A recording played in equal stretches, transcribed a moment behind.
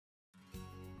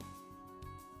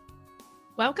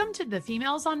Welcome to the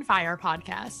Females on Fire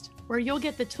podcast, where you'll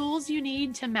get the tools you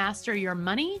need to master your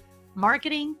money,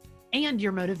 marketing, and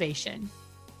your motivation.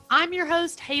 I'm your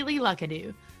host, Haley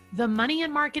Luckadoo, the money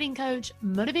and marketing coach,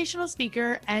 motivational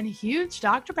speaker, and huge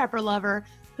Dr. Pepper lover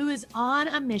who is on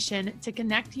a mission to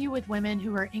connect you with women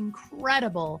who are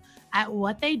incredible at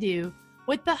what they do,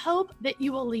 with the hope that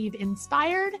you will leave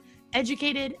inspired,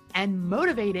 educated, and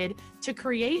motivated to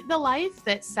create the life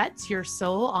that sets your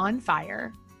soul on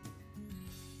fire.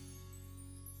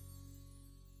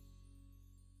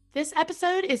 This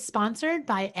episode is sponsored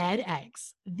by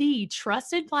edX, the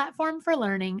trusted platform for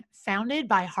learning founded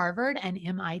by Harvard and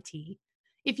MIT.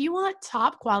 If you want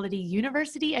top quality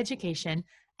university education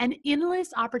and endless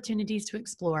opportunities to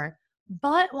explore,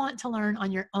 but want to learn on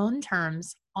your own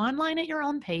terms, online at your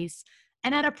own pace,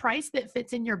 and at a price that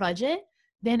fits in your budget,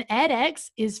 then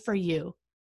edX is for you.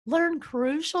 Learn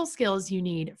crucial skills you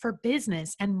need for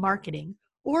business and marketing,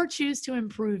 or choose to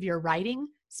improve your writing,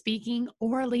 speaking,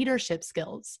 or leadership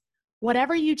skills.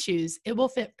 Whatever you choose, it will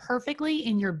fit perfectly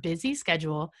in your busy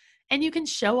schedule, and you can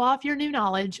show off your new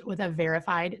knowledge with a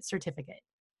verified certificate.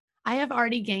 I have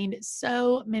already gained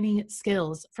so many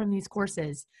skills from these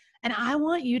courses, and I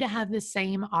want you to have the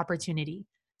same opportunity.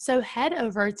 So head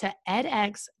over to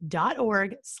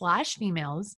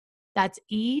edx.org/females. That's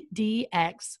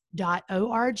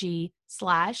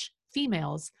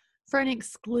edx.org/females for an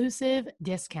exclusive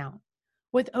discount.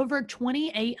 With over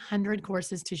 2,800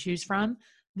 courses to choose from,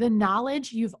 the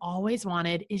knowledge you've always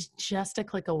wanted is just a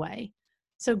click away.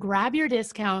 So grab your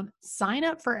discount, sign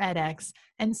up for edX,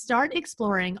 and start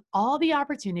exploring all the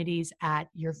opportunities at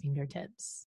your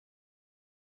fingertips.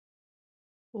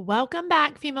 Welcome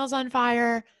back, Females on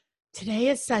Fire. Today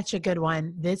is such a good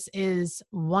one. This is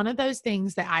one of those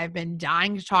things that I've been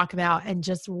dying to talk about and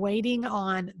just waiting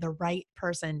on the right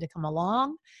person to come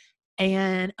along,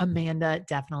 and Amanda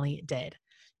definitely did.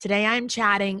 Today I'm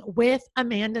chatting with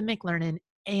Amanda McLernan,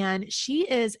 and she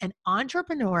is an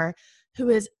entrepreneur who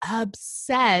is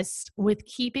obsessed with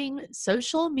keeping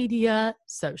social media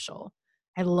social.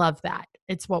 I love that.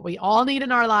 It's what we all need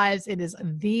in our lives. It is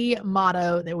the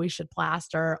motto that we should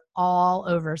plaster all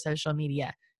over social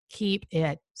media. Keep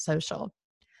it social.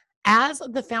 As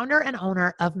the founder and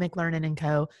owner of McLernan &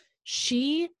 Co.,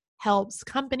 she helps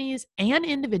companies and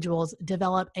individuals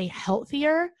develop a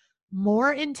healthier,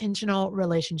 more intentional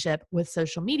relationship with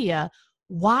social media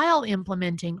while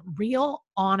implementing real,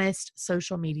 honest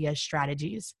social media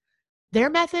strategies. Their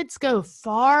methods go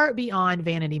far beyond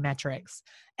vanity metrics,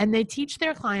 and they teach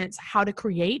their clients how to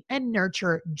create and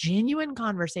nurture genuine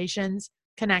conversations,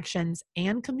 connections,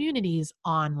 and communities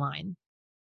online.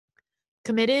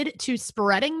 Committed to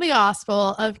spreading the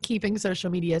gospel of keeping social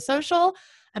media social,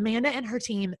 Amanda and her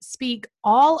team speak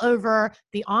all over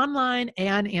the online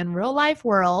and in real life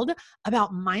world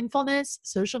about mindfulness,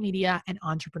 social media, and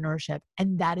entrepreneurship.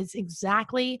 And that is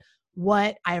exactly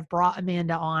what I have brought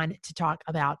Amanda on to talk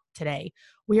about today.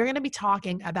 We are going to be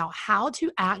talking about how to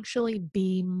actually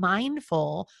be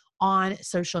mindful on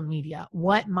social media,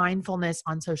 what mindfulness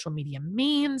on social media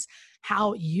means,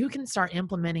 how you can start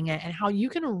implementing it, and how you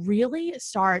can really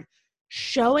start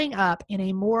showing up in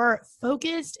a more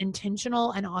focused,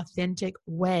 intentional, and authentic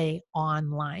way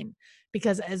online.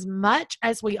 Because as much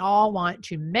as we all want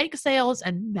to make sales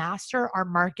and master our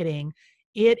marketing,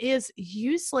 it is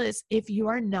useless if you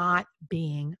are not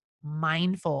being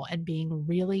mindful and being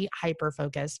really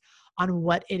hyper-focused on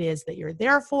what it is that you're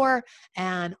there for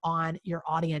and on your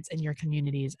audience and your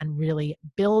communities and really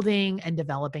building and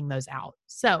developing those out.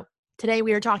 So today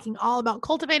we are talking all about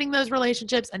cultivating those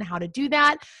relationships and how to do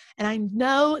that. And I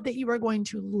know that you are going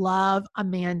to love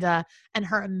Amanda and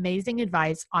her amazing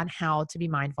advice on how to be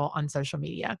mindful on social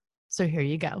media. So here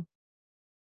you go.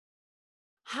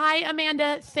 Hi,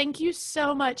 Amanda. Thank you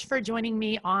so much for joining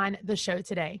me on the show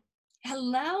today.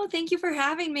 Hello. Thank you for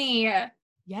having me.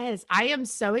 Yes, I am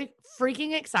so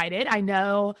freaking excited. I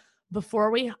know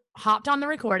before we hopped on the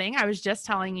recording, I was just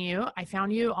telling you, I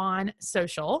found you on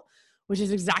social, which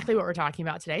is exactly what we're talking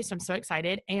about today. So I'm so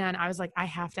excited. And I was like, I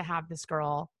have to have this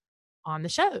girl on the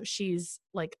show. She's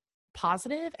like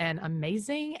positive and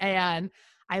amazing. And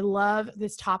I love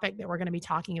this topic that we're going to be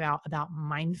talking about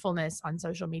mindfulness on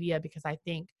social media, because I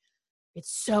think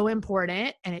it's so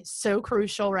important and it's so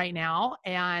crucial right now.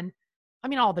 And I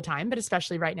mean, all the time, but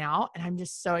especially right now. And I'm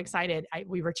just so excited.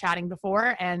 We were chatting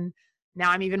before, and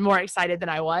now I'm even more excited than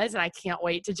I was. And I can't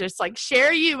wait to just like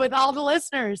share you with all the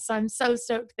listeners. So I'm so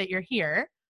stoked that you're here.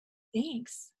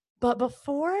 Thanks. But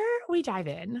before we dive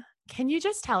in, can you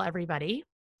just tell everybody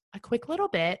a quick little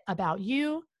bit about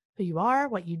you, who you are,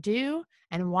 what you do,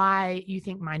 and why you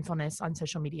think mindfulness on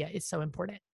social media is so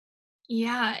important?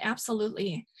 Yeah,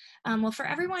 absolutely. Well, for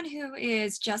everyone who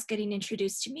is just getting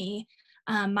introduced to me,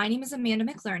 my name is Amanda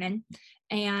McLernan,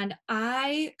 and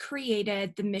I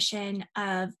created the mission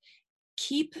of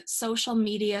Keep Social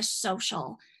Media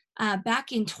Social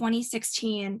back in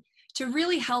 2016 to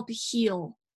really help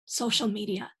heal social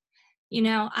media.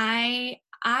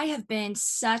 I have been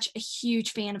such a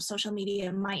huge fan of social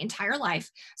media my entire life.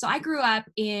 So I grew up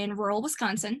in rural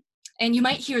Wisconsin, and you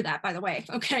might hear that, by the way.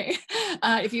 Okay,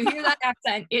 if you hear that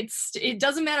accent, it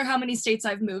doesn't matter how many states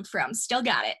I've moved from, still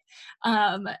got it.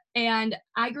 And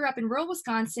I grew up in rural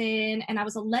Wisconsin, and I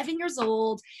was 11 years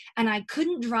old, and I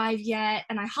couldn't drive yet,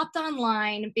 and I hopped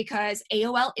online because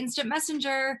AOL Instant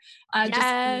Messenger just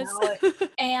came Yes. out,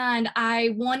 and I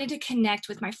wanted to connect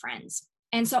with my friends.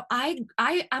 And so I'm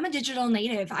a digital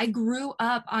native. I grew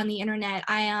up on the internet,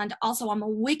 and also I'm a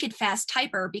wicked fast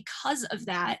typer because of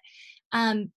that.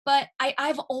 But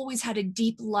I've always had a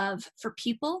deep love for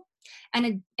people,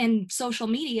 and social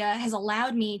media has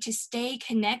allowed me to stay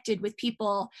connected with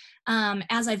people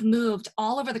as I've moved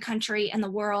all over the country and the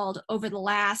world over the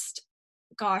last,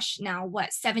 gosh, now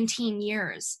what, 17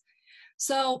 years.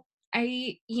 So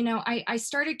I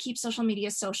started Keep Social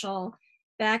Media Social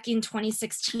back in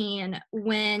 2016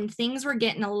 when things were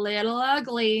getting a little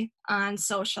ugly on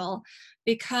social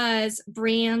because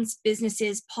brands,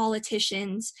 businesses,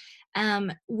 politicians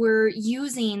were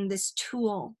using this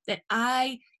tool that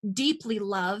I deeply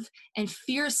love and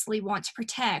fiercely want to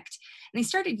protect. And they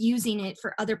started using it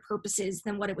for other purposes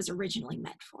than what it was originally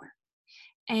meant for.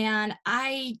 And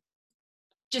I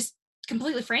just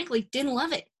completely frankly didn't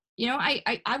love it.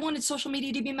 I wanted social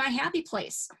media to be my happy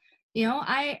place.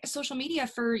 I social media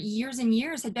for years and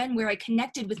years had been where I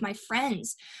connected with my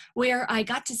friends, where I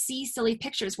got to see silly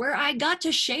pictures, where I got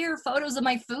to share photos of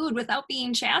my food without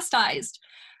being chastised.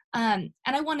 And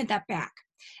I wanted that back.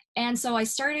 And so I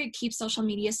started Keep Social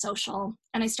Media Social,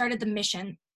 and I started the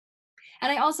mission.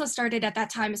 And I also started at that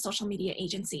time a social media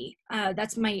agency.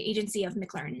 That's my agency of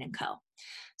McLernan and Co.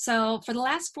 So for the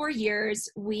last 4 years,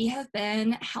 we have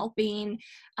been helping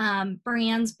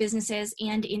brands, businesses,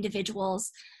 and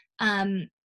individuals um,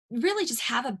 really just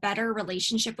have a better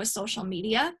relationship with social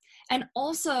media and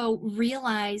also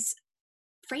realize,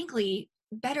 frankly,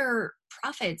 better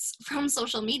profits from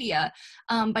social media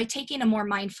by taking a more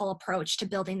mindful approach to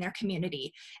building their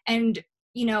community. And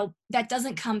that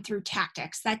doesn't come through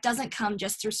tactics, that doesn't come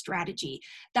just through strategy,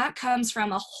 that comes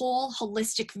from a whole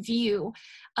holistic view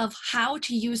of how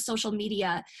to use social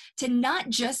media to not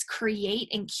just create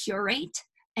and curate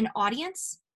an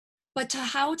audience, but to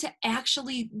how to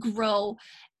actually grow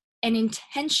an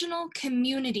intentional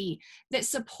community that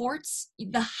supports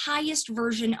the highest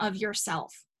version of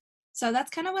yourself. So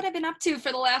that's kind of what I've been up to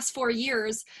for the last 4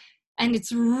 years. And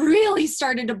it's really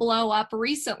started to blow up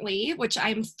recently, which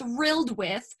I'm thrilled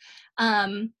with.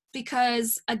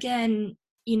 Because again,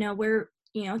 we're,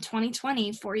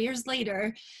 2020, 4 years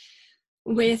later,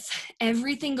 with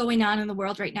everything going on in the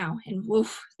world right now. And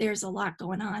woof, there's a lot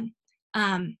going on.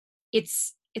 Um,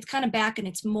 it's kind of back, and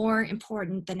it's more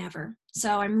important than ever.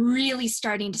 So I'm really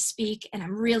starting to speak, and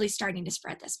I'm really starting to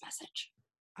spread this message.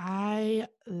 I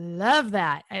love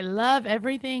that. I love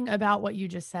everything about what you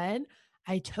just said.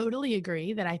 I totally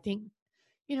agree that I think,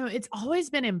 it's always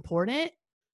been important,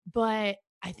 but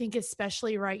I think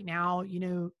especially right now,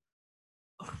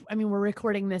 I mean, we're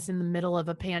recording this in the middle of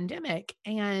a pandemic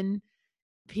and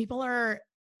people are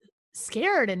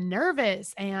scared and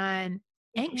nervous and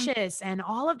Mhm. anxious and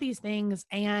all of these things.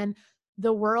 And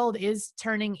the world is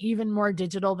turning even more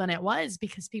digital than it was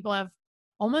because people have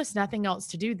almost nothing else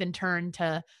to do than turn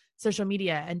to social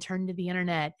media and turn to the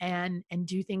internet and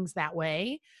do things that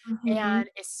way. Mhm. And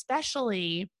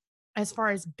especially as far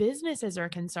as businesses are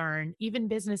concerned, even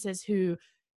businesses who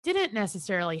didn't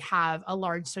necessarily have a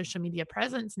large social media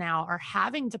presence now are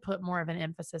having to put more of an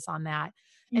emphasis on that.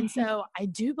 And Mhm. so I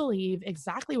do believe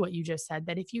exactly what you just said,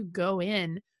 that if you go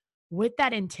in with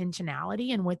that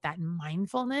intentionality and with that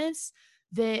mindfulness,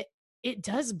 that it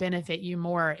does benefit you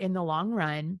more in the long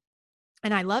run.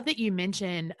 And I love that you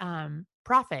mentioned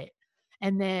profit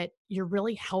and that you're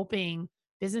really helping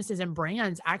businesses and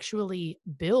brands actually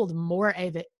build more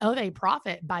of a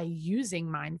profit by using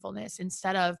mindfulness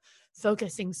instead of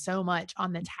focusing so much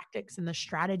on the tactics and the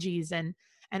strategies and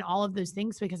all of those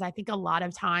things. Because I think a lot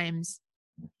of times,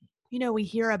 we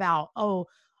hear about, oh,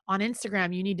 on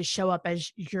Instagram, you need to show up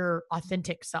as your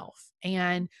authentic self.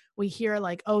 And we hear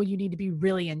like, oh, you need to be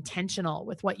really intentional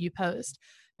with what you post.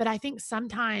 But I think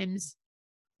sometimes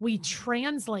we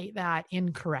translate that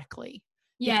incorrectly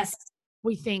because Yes.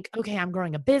 we think, okay, I'm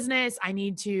growing a business. I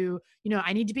need to,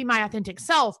 I need to be my authentic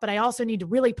self, but I also need to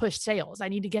really push sales. I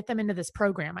need to get them into this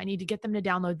program. I need to get them to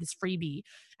download this freebie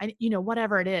and,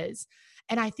 whatever it is.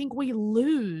 And I think we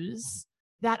lose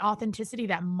that authenticity,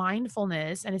 that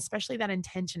mindfulness, and especially that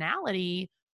intentionality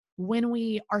when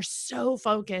we are so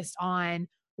focused on,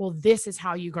 well, this is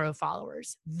how you grow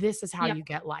followers. This is how Yep. you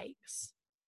get likes.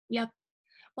 Yep.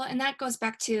 Well, and that goes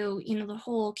back to, the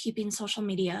whole keeping social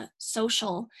media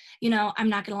social. I'm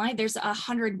not going to lie, there's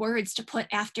 100 words to put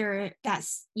after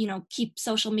that's, keep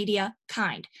social media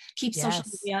kind, keep social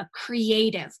Yes. media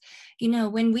creative.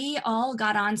 When we all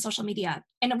got on social media,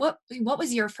 and what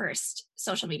was your first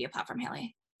social media platform,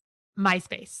 Haley?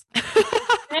 MySpace.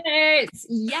 Yes,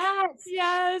 yes.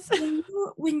 Yes.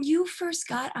 When you first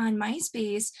got on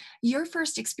MySpace, your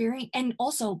first experience, and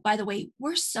also, by the way,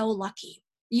 we're so lucky.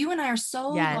 You and I are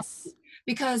so Yes. lucky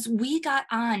because we got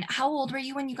on. How old were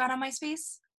you when you got on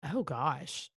MySpace? Oh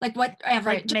gosh. Like what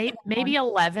average? Just Maybe around.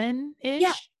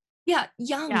 Yeah, 11-ish. yeah,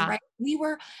 young, Yeah. right? We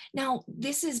were now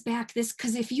this is back this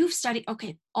because if you've studied,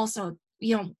 okay, also,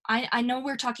 I know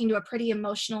we're talking to a pretty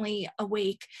emotionally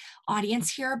awake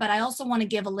audience here, but I also want to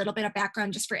give a little bit of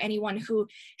background just for anyone who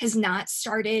has not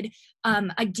started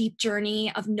a deep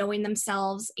journey of knowing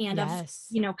themselves and of,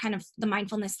 Yes. kind of the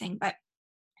mindfulness thing. But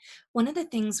one of the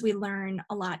things we learn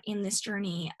a lot in this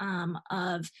journey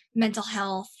of mental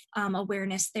health,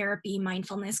 awareness therapy,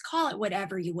 mindfulness, call it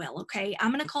whatever you will, okay?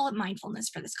 I'm going to call it mindfulness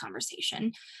for this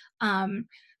conversation. Um,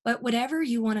 but whatever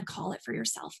you want to call it for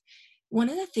yourself, one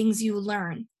of the things you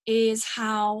learn is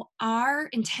how our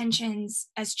intentions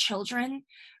as children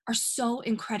are so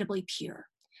incredibly pure.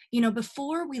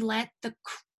 Before we let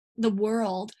the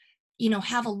world,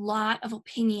 have a lot of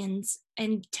opinions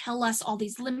and tell us all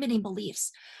these limiting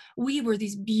beliefs, we were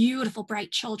these beautiful,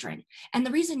 bright children. And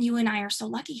the reason you and I are so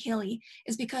lucky, Haley,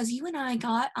 is because you and I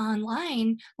got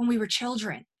online when we were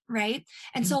children, right?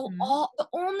 And so Mhm. the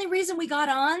only reason we got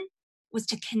on was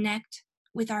to connect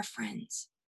with our friends,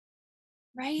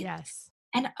 right? Yes.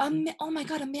 And oh my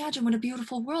God, imagine what a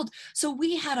beautiful world. So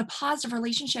we had a positive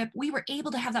relationship. We were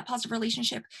able to have that positive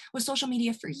relationship with social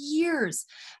media for years.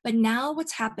 But now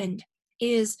what's happened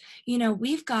is,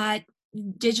 we've got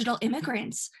digital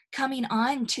immigrants coming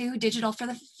on to digital for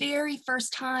the very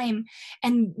first time.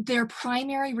 And their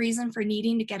primary reason for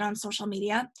needing to get on social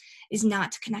media is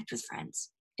not to connect with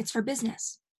friends, it's for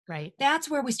business. Right. That's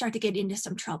where we start to get into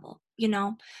some trouble,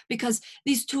 because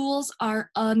these tools are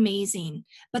amazing,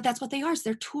 but that's what they are, is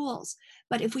they're tools.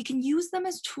 But if we can use them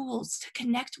as tools to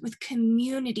connect with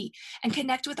community and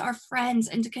connect with our friends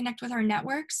and to connect with our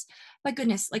networks, my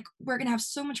goodness, like we're going to have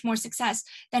so much more success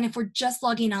than if we're just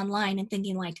logging online and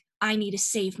thinking like, I need to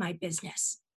save my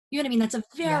business. You know what I mean? That's a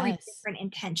very Yes. different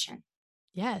intention.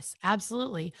 Yes,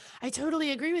 absolutely. I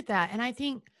totally agree with that. And I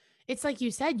think it's like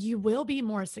you said, you will be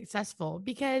more successful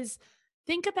because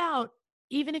think about,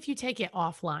 even if you take it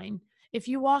offline, if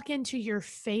you walk into your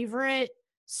favorite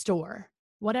store,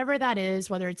 whatever that is,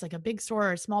 whether it's like a big store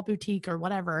or a small boutique or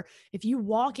whatever, if you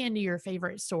walk into your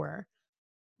favorite store,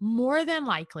 more than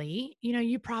likely,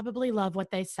 you probably love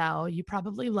what they sell. You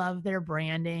probably love their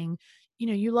branding.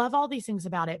 You love all these things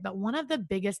about it. But one of the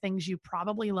biggest things you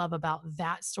probably love about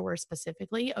that store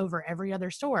specifically over every other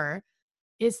store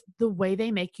is the way they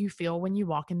make you feel when you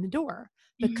walk in the door,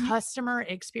 the Mhm. customer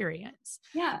experience.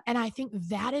 Yeah. And I think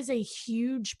that is a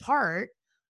huge part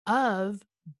of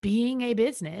being a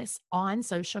business on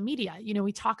social media.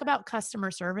 We talk about customer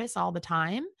service all the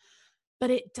time, but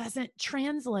it doesn't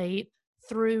translate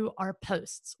through our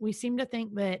posts. We seem to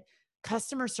think that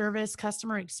customer service,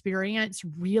 customer experience,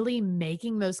 really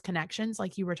making those connections,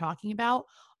 like you were talking about,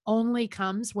 only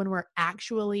comes when we're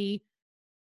actually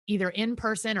either in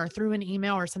person or through an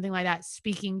email or something like that,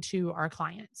 speaking to our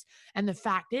clients. And the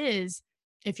fact is,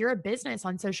 if you're a business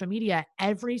on social media,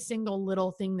 every single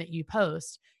little thing that you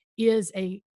post is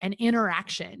an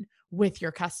interaction with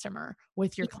your customer,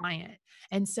 with your client.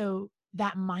 And so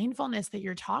that mindfulness that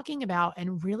you're talking about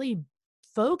and really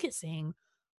focusing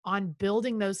on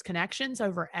building those connections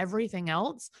over everything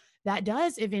else, that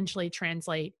does eventually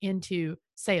translate into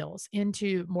sales,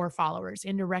 into more followers,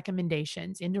 into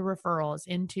recommendations, into referrals,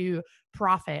 into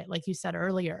profit, like you said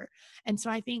earlier. And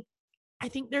so I think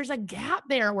there's a gap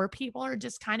there where people are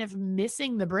just kind of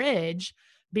missing the bridge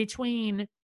between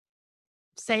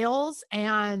sales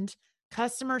and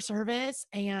customer service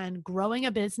and growing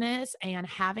a business and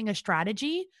having a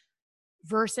strategy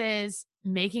versus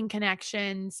making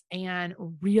connections and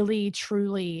really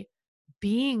truly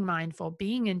being mindful,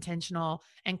 being intentional,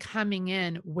 and coming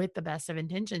in with the best of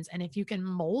intentions. And if you can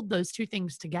mold those two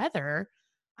things together,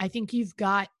 I think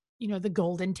the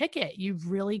golden ticket. You've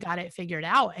really got it figured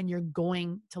out and you're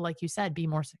going to, like you said, be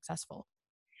more successful.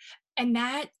 And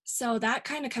that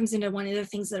kind of comes into one of the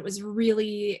things that was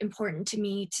really important to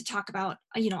me to talk about,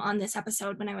 on this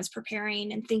episode when I was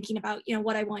preparing and thinking about,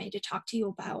 what I wanted to talk to you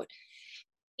about.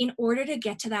 In order to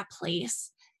get to that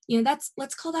place,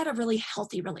 let's call that a really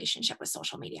healthy relationship with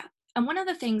social media. And one of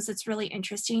the things that's really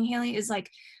interesting, Haley, is like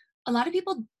a lot of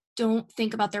people don't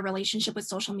think about their relationship with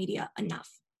social media enough.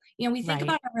 We think Right.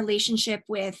 about our relationship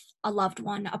with a loved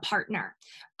one, a partner.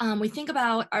 We think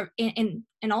about and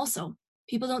also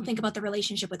people don't think about the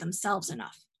relationship with themselves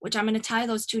enough, which I'm going to tie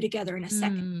those two together in a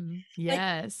second. Like,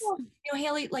 Yes.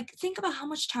 Haley, like think about how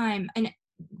much time and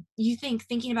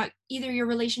thinking about either your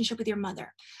relationship with your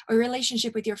mother or your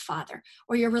relationship with your father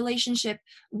or your relationship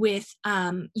with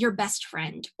your best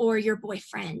friend or your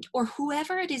boyfriend or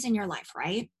whoever it is in your life,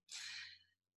 right?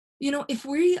 If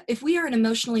we are an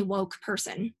emotionally woke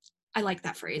person, I like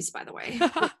that phrase, by the way.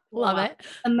 Love it.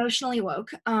 Emotionally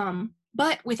woke,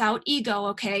 but without ego,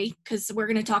 okay? Because we're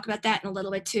going to talk about that in a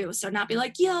little bit too. So not be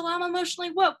like, yo, I'm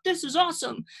emotionally woke. This is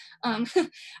awesome. Um,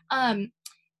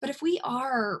 but if we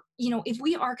are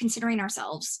considering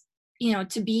ourselves,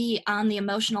 to be on the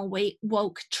emotional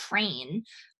woke train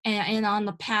and on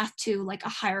the path to like a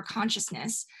higher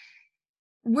consciousness,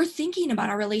 we're thinking about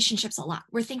our relationships a lot.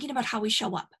 We're thinking about how we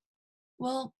show up.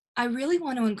 Well, I really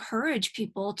want to encourage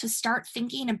people to start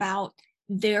thinking about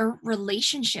their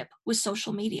relationship with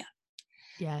social media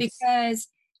Yes. because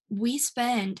we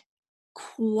spend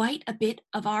quite a bit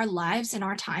of our lives and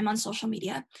our time on social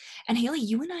media. And Haley,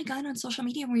 you and I got on social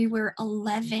media when we were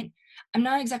 11. I'm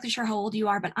not exactly sure how old you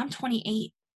are, but I'm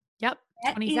 28. Yep. That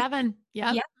is, 27.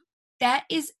 Yep. yeah, that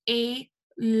is a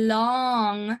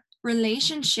long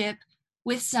relationship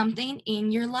with something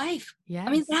in your life. I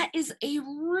mean, Yes. that is a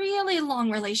really long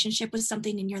relationship with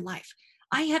something in your life.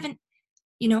 I haven't,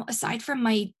 aside from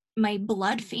my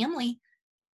blood family,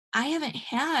 I haven't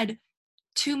had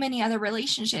too many other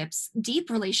relationships, deep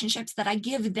relationships that I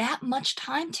give that much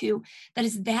time to that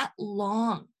is that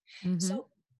long. Mm-hmm. So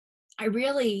I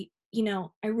really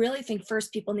think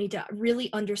first people need to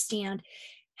really understand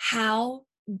how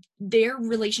their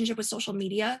relationship with social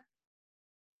media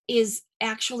is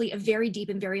actually a very deep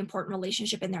and very important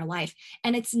relationship in their life.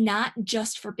 And it's not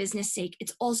just for business sake,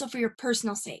 it's also for your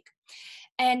personal sake.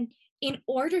 And in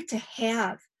order to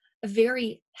have a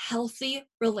very healthy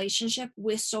relationship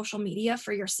with social media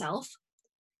for yourself,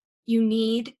 you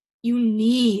need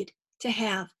to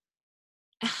have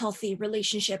a healthy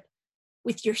relationship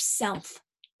with yourself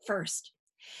first.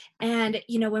 And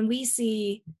when we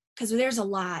see, because there's a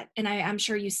lot, and I'm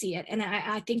sure you see it, and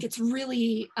I think it's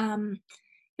really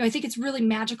I think it's really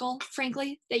magical,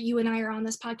 frankly, that you and I are on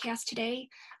this podcast today.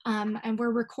 And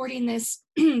we're recording this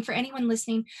for anyone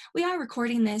listening. We are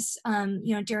recording this,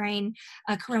 during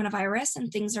coronavirus,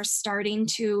 and things are starting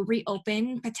to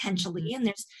reopen potentially. Mm-hmm.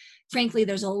 And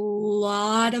there's a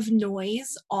lot of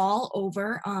noise all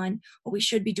over on what we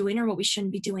should be doing or what we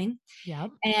shouldn't be doing.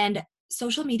 Yep. And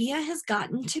social media has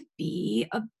gotten to be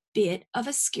a bit of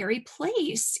a scary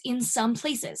place in some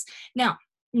places. Now,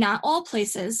 not all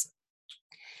places,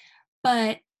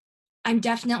 but I'm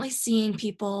definitely seeing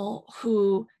people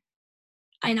who,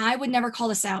 and I would never call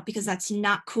this out because that's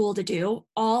not cool to do.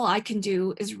 All I can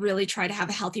do is really try to have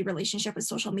a healthy relationship with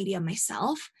social media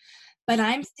myself. But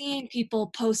I'm seeing people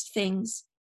post things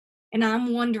and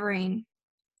I'm wondering,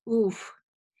 ooh,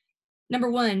 number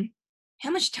one, how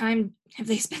much time have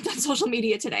they spent on social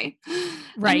media today? And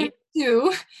number Right.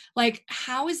 two, like,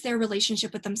 how is their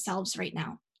relationship with themselves right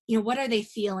now? What are they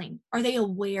feeling? Are they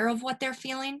aware of what they're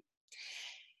feeling?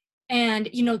 And,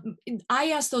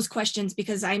 I ask those questions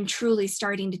because I'm truly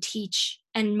starting to teach,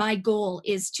 and my goal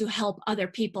is to help other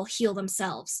people heal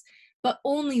themselves. But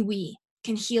only we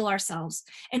can heal ourselves,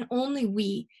 and only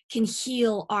we can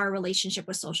heal our relationship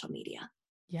with social media.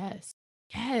 Yes.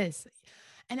 Yes.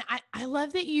 And I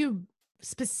love that you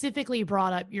specifically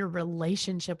brought up your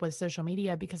relationship with social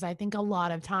media because I think a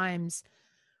lot of times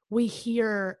we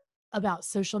hear about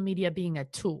social media being a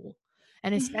tool.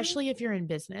 And Mhm. especially if you're in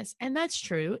business, and that's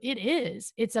true, it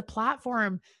is. It's a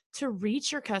platform to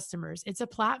reach your customers. It's a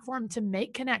platform to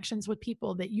make connections with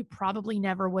people that you probably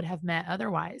never would have met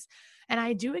otherwise. And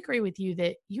I do agree with you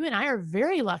that you and I are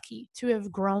very lucky to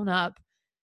have grown up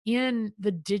in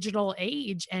the digital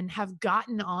age and have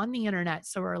gotten on the internet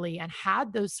so early and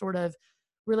had those sort of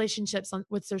relationships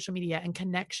with social media and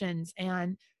connections.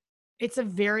 And it's a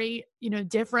very,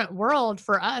 different world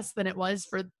for us than it was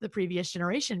for the previous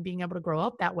generation being able to grow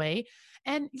up that way.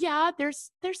 And yeah,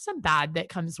 there's some bad that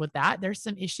comes with that. There's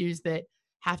some issues that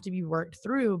have to be worked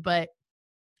through, but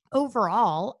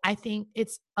overall, I think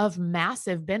it's of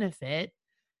massive benefit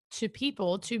to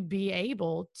people to be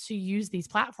able to use these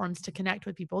platforms to connect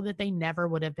with people that they never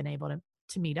would have been able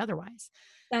to meet otherwise.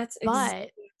 That's But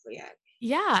exactly it.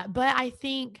 yeah, but I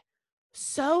think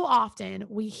so often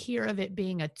we hear of it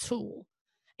being a tool.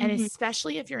 And Mhm,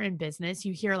 especially if you're in business,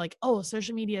 you hear like, oh,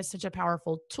 social media is such a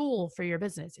powerful tool for your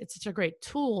business. It's such a great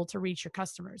tool to reach your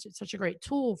customers. It's such a great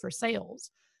tool for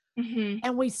sales. mhm,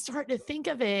 And we start to think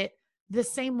of it the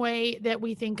same way that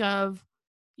we think of,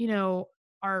 you know,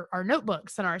 our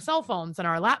notebooks and our cell phones and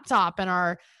our laptop and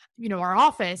our, our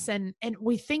office. And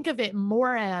we think of it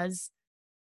more as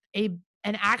a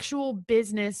an actual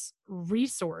business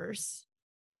resource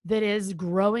that is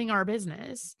growing our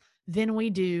business than we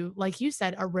do, like you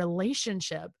said, a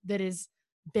relationship that is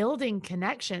building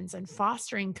connections and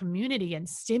fostering community and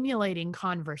stimulating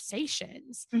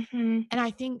conversations. mhm. And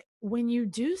I think when you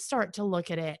do start to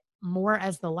look at it more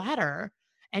as the latter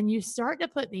and you start to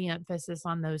put the emphasis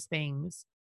on those things,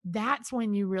 that's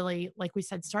when you really, like we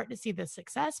said, start to see the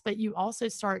success, but you also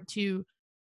start to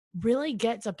really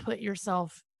get to put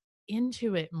yourself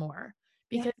into it more.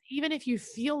 Yep, Because even if you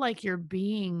feel like you're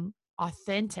being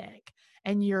authentic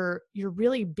and you're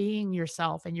really being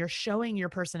yourself and you're showing your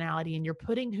personality and you're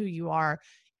putting who you are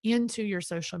into your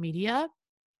social media,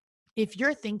 if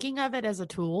you're thinking of it as a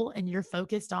tool and you're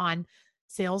focused on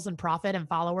sales and profit and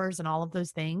followers and all of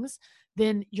those things,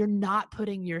 then you're not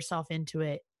putting yourself into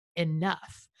it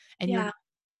enough and you're yeah. not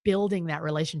building that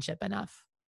relationship enough.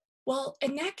 Well,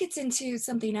 and that gets into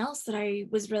something else that I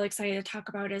was really excited to talk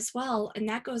about as well, and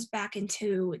that goes back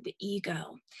into the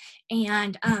ego.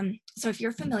 And so, if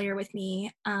you're familiar with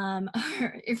me,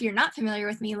 or if you're not familiar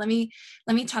with me, let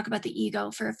me talk about the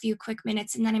ego for a few quick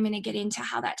minutes, and then I'm going to get into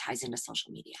how that ties into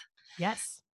social media.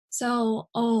 Yes. So,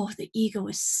 the ego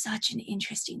is such an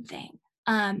interesting thing.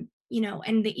 And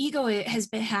the ego has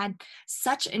been had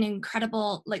such an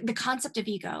incredible, like the concept of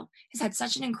ego has had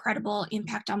such an incredible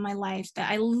impact on my life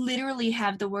that I literally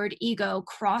have the word ego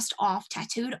crossed off,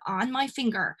 tattooed on my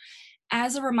finger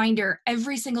as a reminder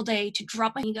every single day to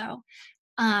drop my ego.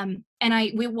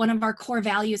 One of our core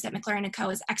values at McLaren and Co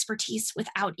is expertise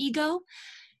without ego.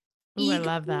 Ooh, I Ego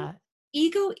love that.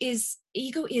 ego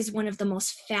is one of the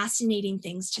most fascinating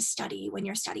things to study when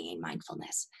you're studying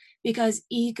mindfulness, because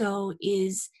ego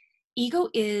is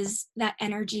that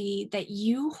energy that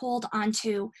you hold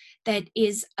onto that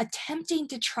is attempting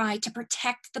to try to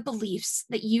protect the beliefs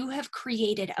that you have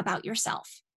created about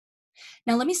yourself.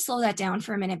 Now let me slow that down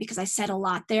for a minute because I said a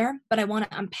lot there, but I want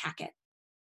to unpack it.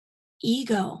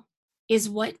 Ego is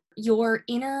what your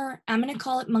inner, I'm going to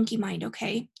call it monkey mind,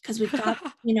 okay? Because you've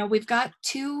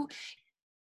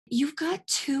got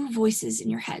two voices in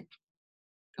your head,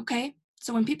 okay?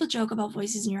 So when people joke about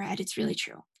voices in your head, it's really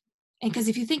true. And because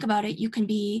if you think about it, you can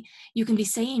be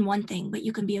saying one thing, but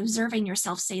you can be observing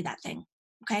yourself say that thing,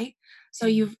 okay? So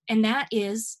Mhm. that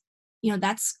is,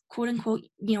 that's quote unquote,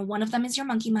 one of them is your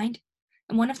monkey mind,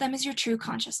 and one of them is your true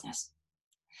consciousness.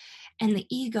 And the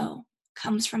ego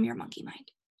comes from your monkey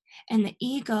mind. And the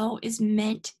ego is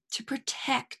meant to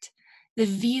protect the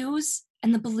views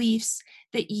and the beliefs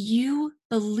that you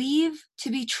believe to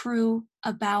be true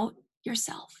about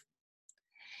yourself.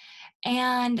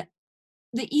 And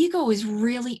the ego is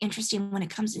really interesting when it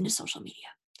comes into social media,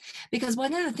 because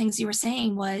one of the things you were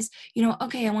saying was,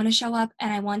 okay, I want to show up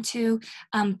and I want to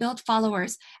build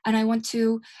followers, and I want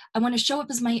to show up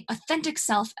as my authentic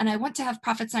self, and I want to have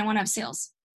profits, and I want to have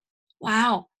sales.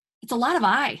 Wow, it's a lot of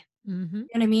I. Mhm.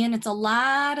 You know what I mean? It's a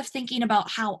lot of thinking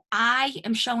about how I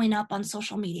am showing up on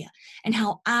social media and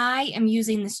how I am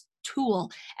using this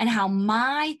tool and how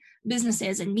my business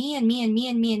is, and me and me and me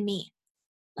and me and me.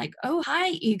 Like, oh, hi,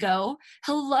 ego.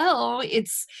 Hello.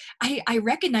 I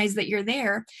recognize that you're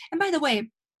there. And by the way,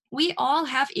 we all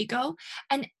have ego.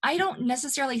 And I don't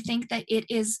necessarily think that it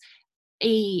is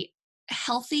a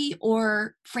healthy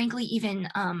or frankly even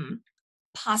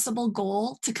possible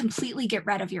goal to completely get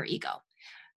rid of your ego.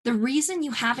 The reason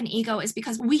you have an ego is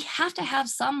because we have to have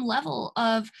some level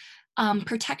of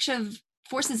protective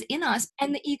forces in us,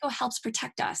 and the ego helps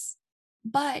protect us.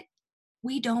 But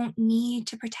we don't need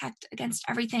to protect against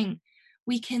everything.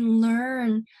 We can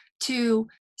learn to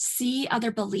see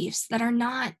other beliefs that are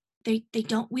not, they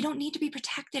don't, we don't need to be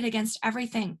protected against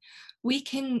everything. We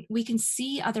can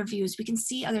see other views, we can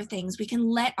see other things, we can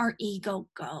let our ego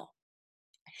go.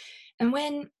 And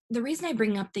when the reason I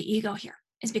bring up the ego here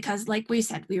is because, like we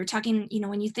said, we were talking,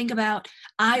 when you think about,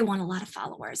 I want a lot of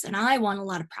followers and I want a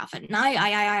lot of profit and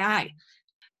I.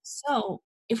 So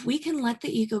if we can let the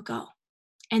ego go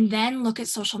and then look at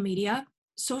social media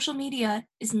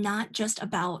is not just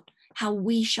about how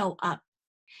we show up.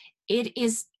 It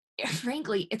is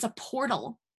frankly, it's a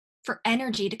portal for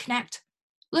energy to connect.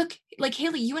 Look, like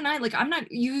Haley, you and I, like,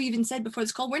 you even said before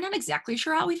this call, we're not exactly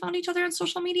sure how we found each other on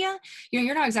social media.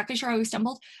 You're not exactly sure how we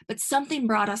stumbled, but something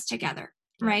brought us together,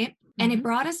 right? And it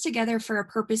brought us together for a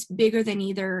purpose bigger than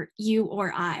either you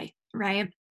or I, right?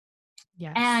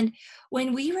 Yes. And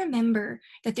when we remember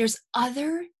that there's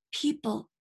other people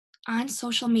on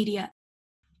social media,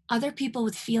 other people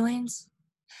with feelings,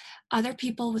 other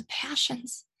people with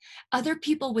passions, other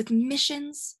people with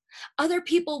missions, other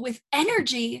people with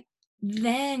energy,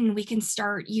 then we can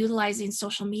start utilizing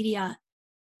social media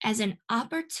as an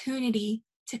opportunity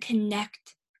to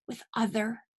connect with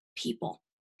other people.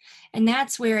 And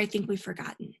that's where I think we've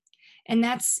forgotten. And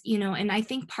that's, and I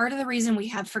think part of the reason we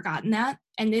have forgotten that,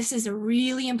 and this is a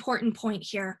really important point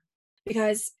here,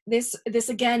 because this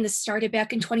again, this started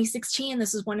back in 2016.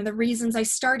 This is one of the reasons I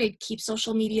started Keep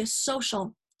Social Media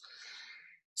Social.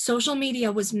 Social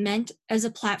media was meant as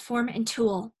a platform and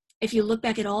tool. If you look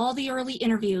back at all the early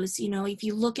interviews, if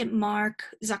you look at Mark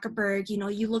Zuckerberg,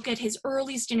 you look at his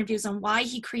earliest interviews on why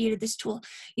he created this tool,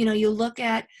 you look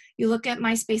at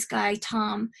MySpace guy,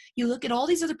 Tom, you look at all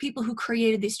these other people who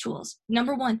created these tools.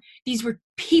 Number one, these were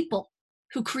people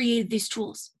who created these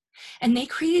tools. And they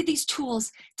created these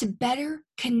tools to better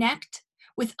connect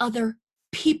with other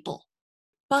people.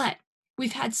 But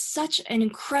we've had such an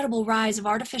incredible rise of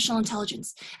artificial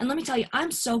intelligence. And let me tell you, I'm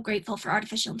so grateful for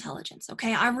artificial intelligence,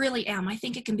 okay? I really am. I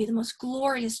think it can be the most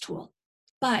glorious tool.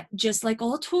 But just like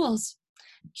all tools,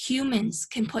 humans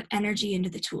can put energy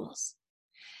into the tools.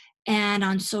 And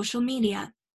on social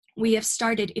media, we have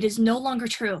started, it is no longer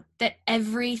true that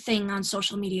everything on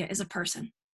social media is a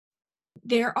person.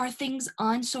 There are things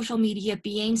on social media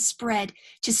being spread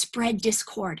to spread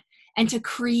discord and to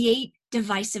create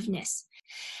divisiveness.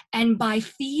 And by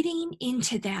feeding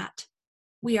into that,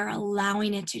 we are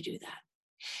allowing it to do that.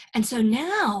 And so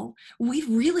now we've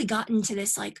really gotten to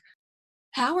this, like,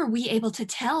 how are we able to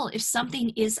tell if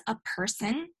something is a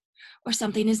person or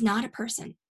something is not a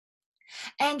person?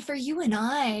 And for you and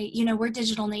I, we're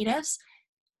digital natives.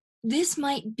 This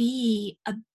might be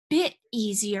a bit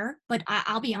easier, but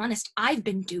I'll be honest, I've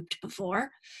been duped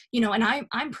before, and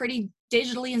I'm pretty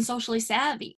digitally and socially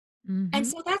savvy. And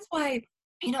so that's why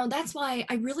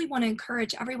I really want to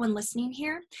encourage everyone listening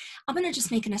here. I'm going to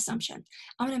just make an assumption.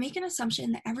 I'm going to make an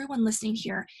assumption that everyone listening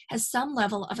here has some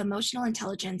level of emotional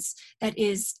intelligence that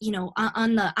is,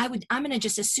 I'm going to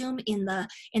just assume in the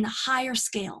higher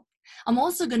scale. I'm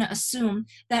also going to assume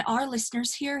that our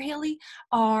listeners here, Haley,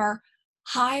 are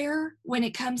higher when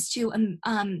it comes to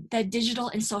the digital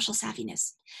and social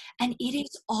savviness. And it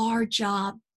is our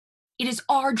job. It is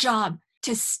our job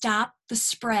to stop the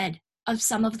spread of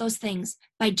some of those things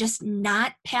by just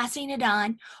not passing it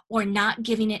on or not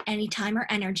giving it any time or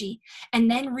energy, and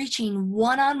then reaching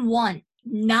one-on-one,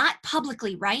 not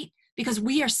publicly, right? Because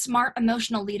we are smart,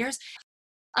 emotional leaders.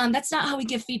 That's not how we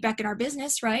give feedback in our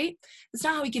business, right? That's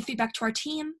not how we give feedback to our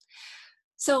team.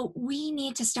 So we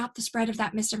need to stop the spread of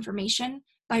that misinformation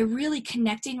by really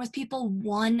connecting with people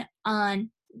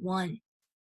one-on-one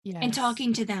and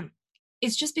talking to them.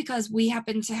 It's just because we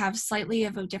happen to have slightly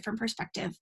of a different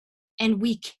perspective and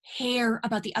we care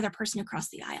about the other person across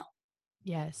the aisle.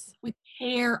 Yes. We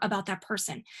care about that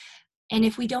person. And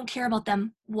if we don't care about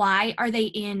them, why are they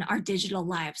in our digital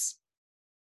lives?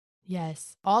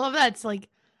 Yes. All of that's like,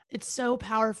 it's so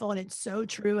powerful and it's so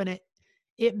true. And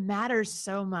it matters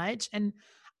so much. And,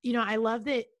 I love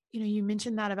that, you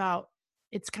mentioned that about,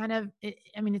 it's kind of,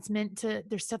 it's meant to,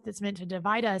 there's stuff that's meant to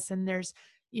divide us. And there's,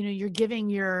 you're giving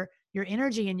your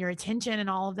energy and your attention and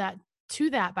all of that to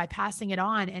that by passing it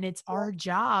on. And it's our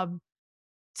job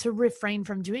to refrain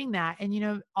from doing that.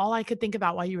 And, all I could think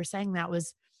about while you were saying that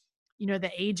was,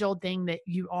 the age old thing that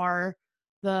you are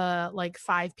the like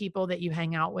 5 people that you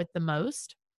hang out with the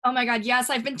most. Oh my God.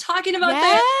 Yes. I've been talking about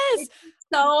yes! this.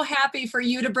 So happy for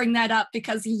you to bring that up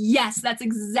because yes, that's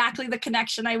exactly the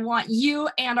connection I want you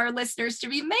and our listeners to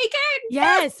be making.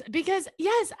 Yes. Because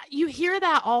yes, you hear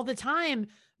that all the time.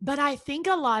 But I think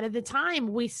a lot of the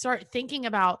time we start thinking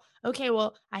about, okay,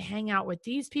 well, I hang out with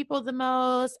these people the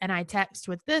most and I text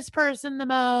with this person the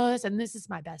most, and this is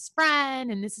my best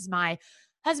friend and this is my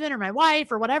husband or my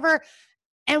wife or whatever.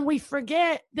 And we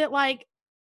forget that like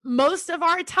most of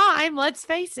our time, let's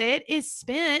face it, is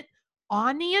spent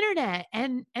on the internet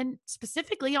and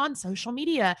specifically on social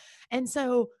media. And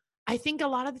so I think a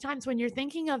lot of the times when you're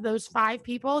thinking of those 5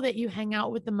 people that you hang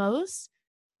out with the most,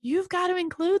 you've got to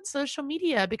include social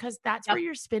media because that's where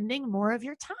you're spending more of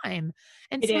your time.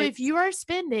 And so if you are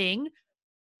spending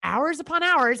hours upon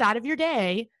hours out of your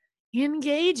day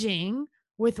engaging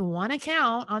with one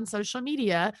account on social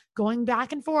media, going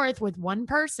back and forth with one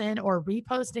person or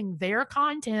reposting their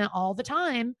content all the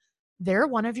time, they're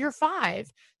one of your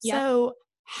 5. Yep. So And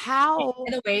how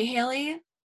by the way, Haley, yeah.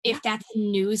 if that's a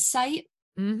news site,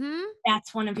 Mhm.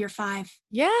 that's one of your 5.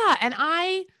 Yeah, and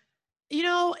you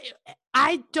know,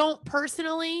 I don't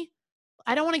personally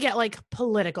I don't wanna get, like,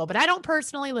 political, but I don't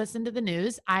personally listen to the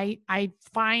news. I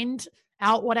find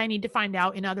out what I need to find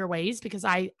out in other ways because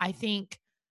I think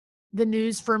the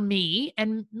news for me,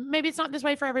 and maybe it's not this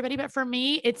way for everybody, but for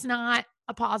me, it's not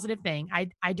a positive thing.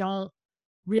 I don't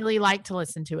really like to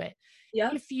listen to it.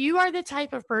 Yep. If you are the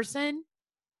type of person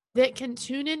that can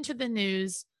tune into the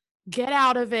news, get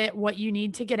out of it what you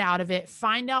need to get out of it,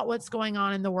 find out what's going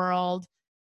on in the world,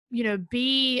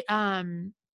 be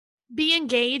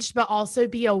engaged, but also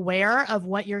be aware of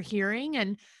what you're hearing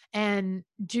and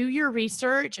do your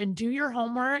research and do your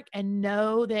homework and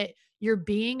know that you're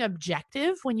being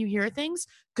objective when you hear things,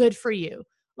 good for you.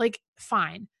 Like,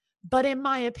 fine. But in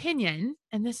my opinion,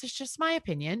 and this is just my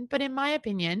opinion, but in my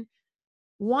opinion,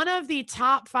 one of the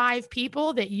top 5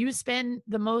 people that you spend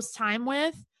the most time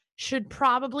with should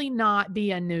probably not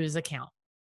be a news account.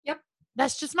 Yep.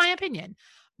 That's just my opinion.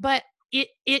 But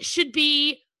it should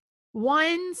be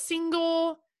one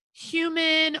single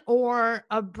human or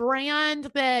a brand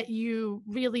that you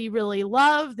really, really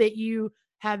love, that you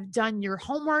have done your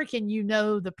homework and you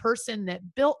know the person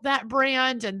that built that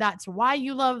brand and that's why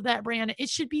you love that brand. It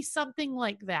should be something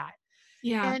like that.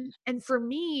 Yeah. And for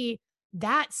me,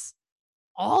 that's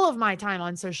all of my time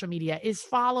on social media is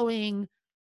following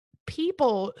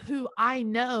people who I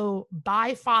know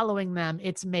by following them,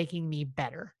 it's making me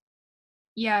better.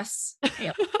 Yes.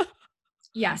 Haley.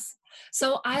 Yes.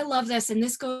 So I love this. And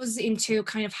this goes into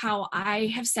kind of how I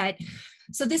have said.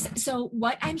 So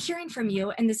what I'm hearing from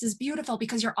you, and this is beautiful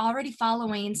because you're already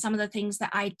following some of the things that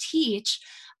I teach,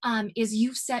 is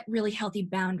you've set really healthy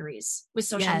boundaries with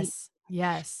social media. Yes.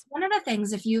 Yes. One of the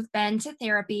things, if you've been to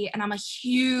therapy, and I'm a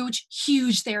huge,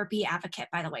 huge therapy advocate,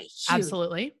 by the way, huge.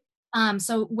 Absolutely.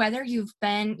 So whether you've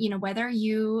been, whether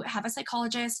you have a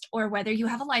psychologist or whether you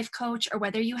have a life coach or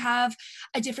whether you have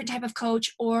a different type of coach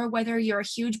or whether you're a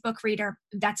huge book reader,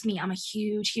 that's me. I'm a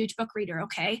huge, huge book reader.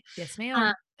 Okay. Yes, Uh,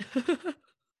 ma'am.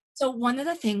 so one of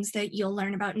the things that you'll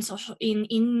learn about in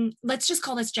in let's just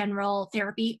call this general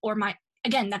therapy or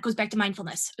again, that goes back to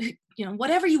mindfulness,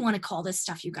 whatever you want to call this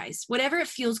stuff, you guys, whatever it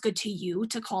feels good to you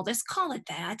to call this, call it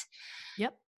that.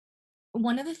 Yep.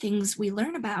 One of the things we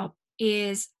learn about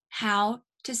is how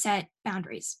to set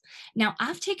boundaries. Now,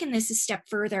 I've taken this a step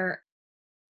further.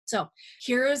 So,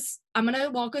 I'm going to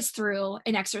walk us through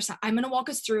an exercise. I'm going to walk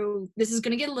us through, this is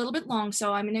going to get a little bit long.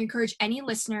 So, I'm going to encourage any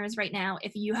listeners right now,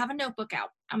 if you have a notebook out,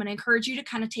 I'm going to encourage you to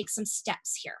kind of take some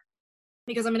steps here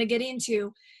because I'm going to get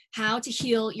into how to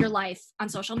heal your life on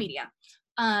social media.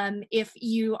 If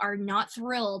you are not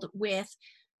thrilled with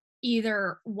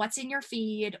either what's in your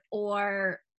feed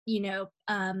or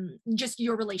just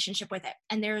your relationship with it,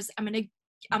 and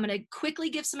I'm gonna quickly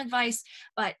give some advice,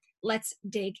 but let's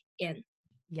dig in.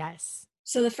 Yes.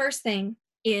 So the first thing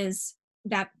is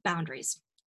that boundaries.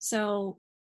 So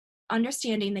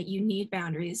understanding that you need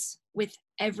boundaries with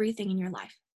everything in your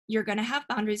life. You're going to have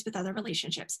boundaries with other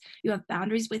relationships. You have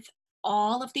boundaries with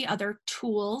all of the other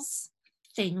tools,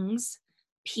 things,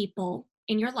 people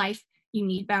in your life. You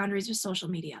need boundaries with social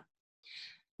media.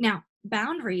 Now,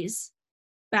 boundaries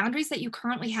that you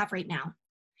currently have right now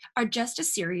are just a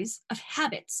series of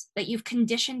habits that you've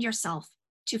conditioned yourself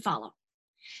to follow.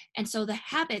 And so the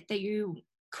habit that you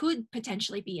could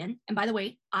potentially be in, and by the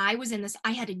way, I was in this,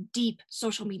 I had a deep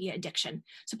social media addiction.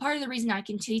 So part of the reason I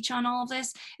can teach on all of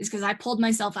this is because I pulled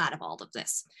myself out of all of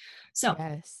this. So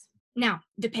Yes. now,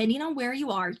 depending on where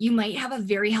you are, you might have a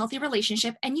very healthy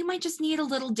relationship and you might just need a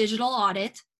little digital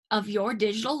audit of your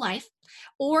digital life,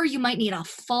 or you might need a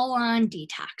full on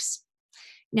detox.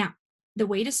 Now, the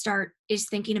way to start is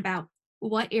thinking about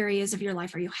what areas of your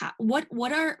life are you what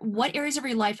areas of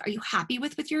your life are you happy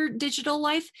with your digital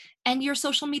life and your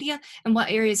social media, and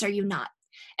what areas are you not?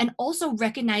 And also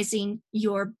recognizing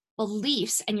your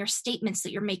beliefs and your statements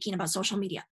that you're making about social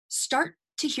media. Start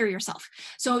to hear yourself.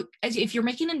 So if you're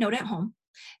making a note at home,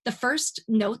 the first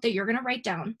note that you're going to write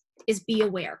down is be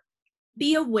aware.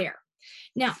 Be aware.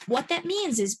 Now, what that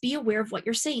means is be aware of what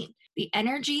you're saying. The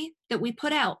energy that we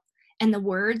put out and the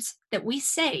words that we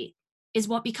say is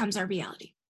what becomes our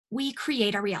reality. We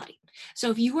create our reality.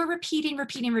 So if you are repeating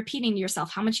to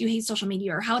yourself how much you hate social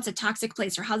media or how it's a toxic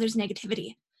place or how there's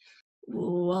negativity,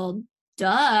 well,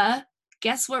 duh,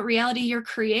 guess what reality you're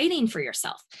creating for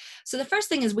yourself? So the first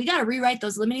thing is we got to rewrite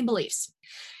those limiting beliefs.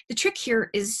 The trick here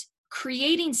is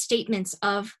creating statements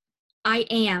of I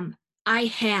am, I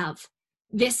have,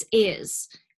 this is.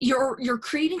 You're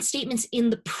creating statements in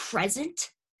the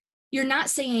present. You're not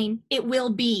saying it will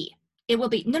be. It will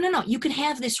be. No. You can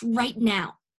have this right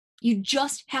now. You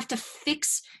just have to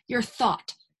fix your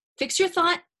thought. Fix your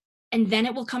thought, and then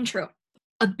it will come true.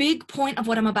 A big point of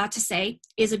what I'm about to say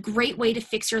is a great way to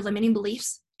fix your limiting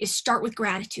beliefs is start with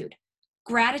gratitude.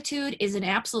 Gratitude is an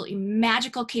absolutely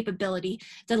magical capability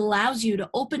that allows you to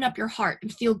open up your heart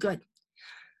and feel good.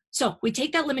 So we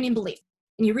take that limiting belief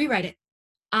and you rewrite it.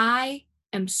 I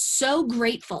am so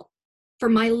grateful for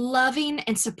my loving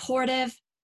and supportive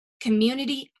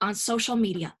community on social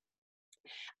media.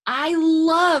 I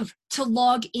love to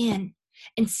log in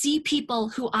and see people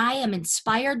who I am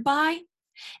inspired by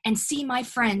and see my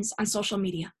friends on social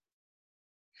media.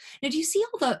 Now, do you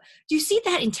see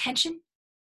that intention?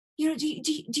 Do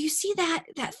you see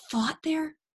that thought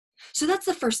there? So that's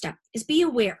the first step, is be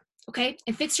aware, okay?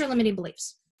 And fix your limiting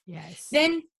beliefs. Yes.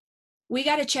 Then we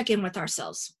got to check in with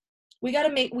ourselves. We got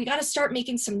to start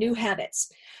making some new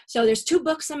habits. So there's 2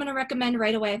 books I'm going to recommend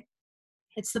right away.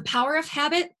 It's The Power of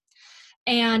Habit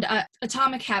and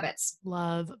Atomic Habits.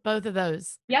 Love both of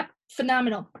those. Yep,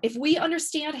 phenomenal. If we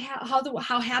understand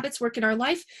how habits work in our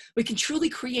life, we can truly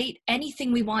create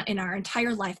anything we want in our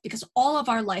entire life, because all of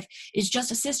our life is just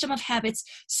a system of habits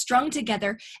strung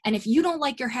together. And if you don't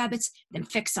like your habits, then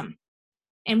fix them.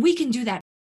 And we can do that.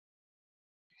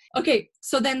 Okay,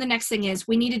 so then the next thing is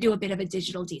we need to do a bit of a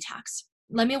digital detox.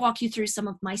 Let me walk you through some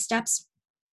of my steps.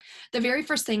 The very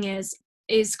first thing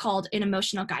is called an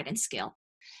emotional guidance scale.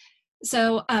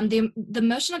 So the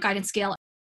emotional guidance scale,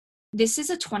 this is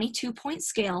a 22-point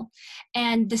scale.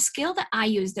 And the scale that I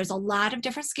use, there's a lot of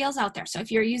different scales out there. So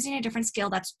if you're using a different scale,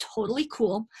 that's totally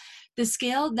cool. The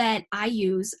scale that I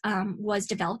use was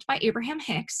developed by Abraham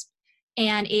Hicks,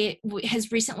 and it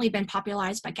has recently been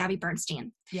popularized by Gabby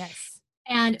Bernstein. Yes.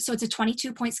 And so it's a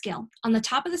 22-point scale. On the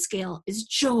top of the scale is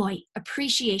joy,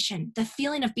 appreciation, the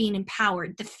feeling of being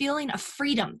empowered, the feeling of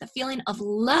freedom, the feeling of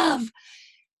love.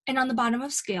 And on the bottom of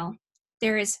the scale,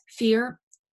 there is fear,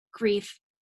 grief,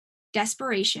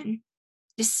 desperation,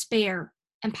 despair,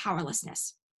 and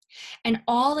powerlessness. And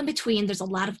all in between, there's a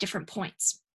lot of different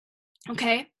points.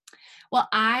 Okay? Well,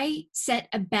 I set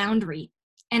a boundary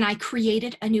and I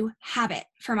created a new habit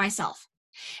for myself.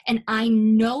 And I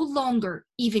no longer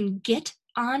even get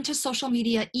onto social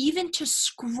media, even to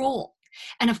scroll.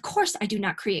 And of course, I do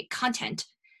not create content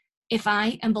if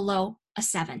I am below a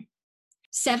 7.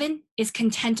 7 is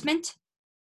contentment.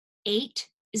 8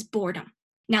 is boredom.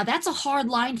 Now, that's a hard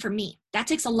line for me. That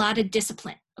takes a lot of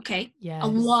discipline, okay? Yes. A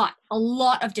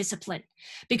lot of discipline,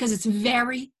 because it's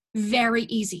very, very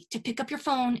easy to pick up your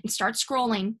phone and start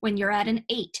scrolling when you're at an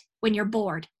 8, when you're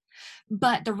bored.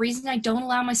 But the reason I don't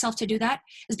allow myself to do that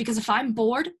is because if I'm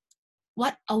bored,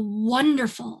 what a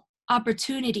wonderful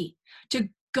opportunity to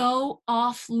go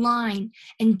offline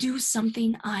and do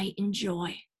something I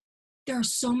enjoy. There are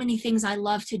so many things I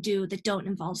love to do that don't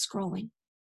involve scrolling.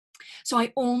 So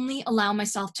I only allow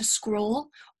myself to scroll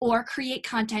or create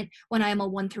content when I am a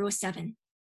 1 through a 7.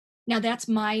 Now that's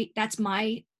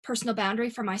my personal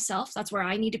boundary for myself. That's where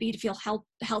I need to be to feel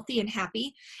healthy and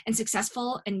happy and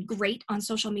successful and great on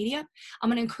social media. I'm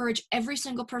going to encourage every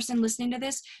single person listening to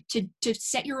this to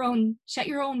set your own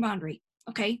boundary.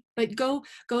 Okay. But go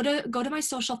to my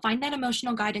social, find that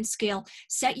emotional guidance scale,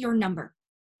 set your number.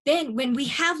 Then when we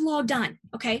have logged on,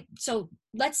 okay, so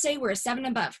let's say we're a 7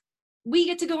 above, we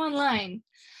get to go online.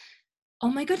 Oh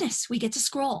my goodness, we get to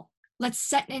scroll. Let's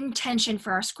set an intention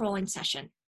for our scrolling session.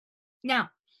 Now,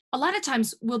 a lot of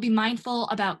times we'll be mindful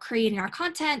about creating our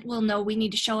content. We'll know we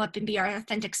need to show up and be our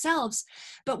authentic selves,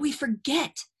 but we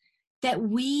forget that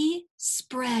we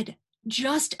spread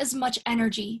just as much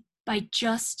energy by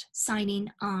just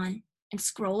signing on and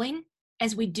scrolling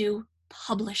as we do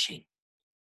publishing.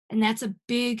 And that's a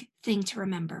big thing to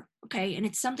remember, okay? And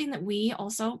it's something that we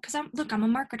also, because I'm a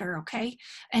marketer, okay?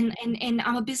 And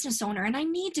I'm a business owner, and I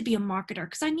need to be a marketer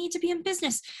because I need to be in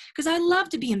business, because I love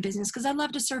to be in business, because I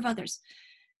love to serve others.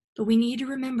 But we need to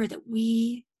remember that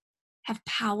we have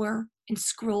power in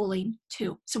scrolling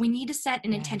too. So we need to set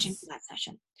an intention for that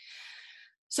session.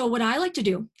 So what I like to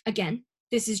do, again,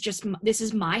 this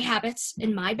is my habits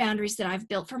and my boundaries that I've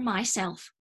built for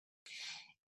myself,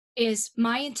 is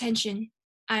my intention.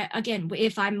 Again,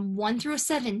 if I'm 1 through a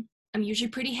 7, I'm usually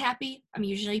pretty happy. I'm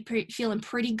usually feeling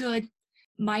pretty good.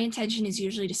 My intention is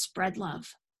usually to spread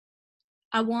love.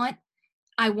 I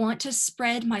want to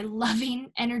spread my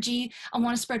loving energy. I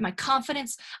want to spread my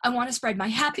confidence. I want to spread my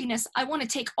happiness. I want to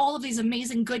take all of these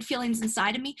amazing good feelings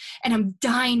inside of me, and I'm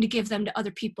dying to give them to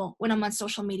other people when I'm on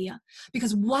social media,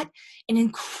 because what an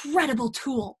incredible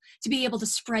tool to be able to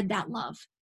spread that love.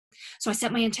 So I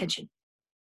set my intention.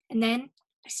 And then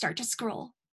I start to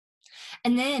scroll.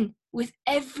 And then with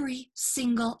every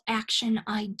single action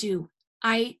I do,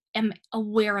 I am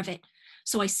aware of it.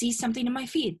 So I see something in my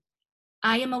feed.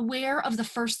 I am aware of the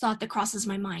first thought that crosses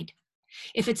my mind.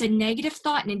 If it's a negative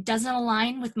thought and it doesn't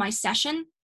align with my session,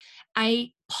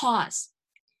 I pause.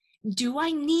 Do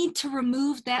I need to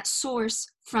remove that source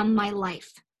from my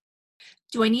life?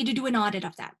 Do I need to do an audit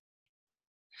of that?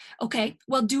 Okay,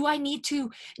 well, do I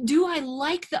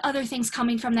like the other things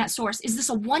coming from that source? Is this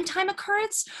a one-time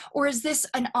occurrence or is this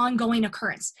an ongoing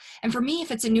occurrence? And for me, if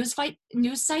it's a news site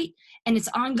and it's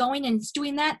ongoing and it's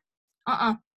doing that,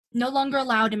 no longer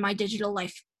allowed in my digital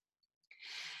life.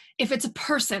 If it's a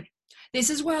person, this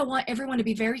is where I want everyone to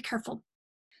be very careful,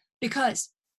 because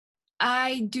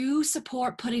I do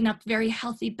support putting up very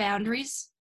healthy boundaries,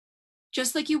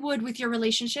 just like you would with your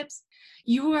relationships.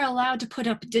 You are allowed to put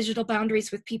up digital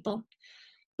boundaries with people,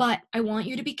 but I want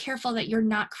you to be careful that you're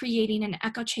not creating an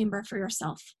echo chamber for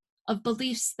yourself of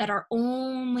beliefs that are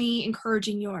only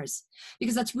encouraging yours,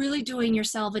 because that's really doing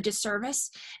yourself a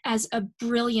disservice as a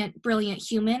brilliant, brilliant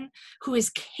human who is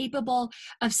capable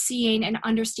of seeing and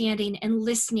understanding and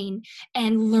listening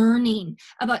and learning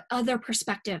about other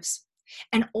perspectives.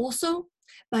 And also,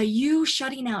 by you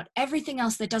shutting out everything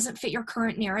else that doesn't fit your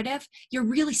current narrative, you're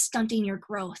really stunting your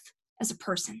growth as a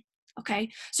person, okay?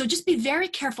 So just be very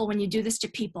careful when you do this to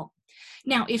people.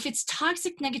 Now, if it's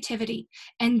toxic negativity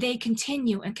and they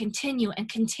continue and continue and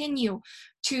continue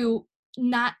to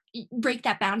not break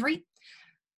that boundary,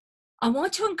 I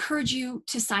want to encourage you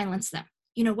to silence them.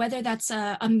 You know, whether that's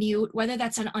a mute, whether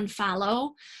that's an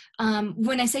unfollow.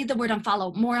 When I say the word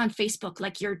unfollow, more on Facebook,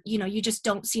 like you just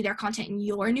don't see their content in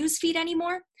your news feed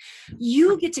anymore.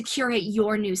 You get to curate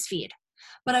your news feed.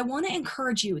 But I want to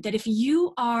encourage you that if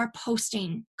you are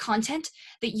posting content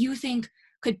that you think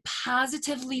could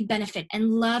positively benefit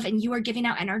and love, and you are giving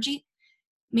out energy,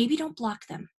 maybe don't block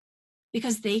them,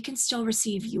 because they can still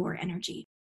receive your energy.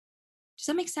 Does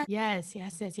that make sense? Yes.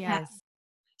 Yeah.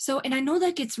 So, and I know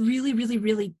that gets really, really,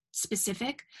 really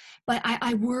specific, but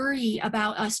I worry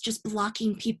about us just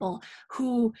blocking people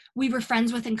who we were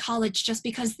friends with in college just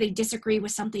because they disagree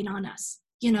with something on us,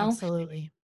 you know?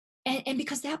 Absolutely. And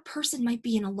because that person might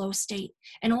be in a low state.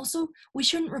 And also, we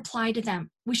shouldn't reply to them.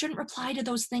 We shouldn't reply to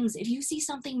those things. If you see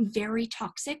something very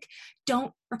toxic,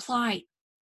 don't reply.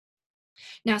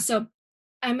 Now, so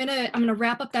I'm gonna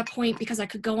wrap up that point, because I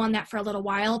could go on that for a little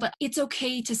while, but it's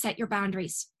okay to set your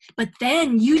boundaries. But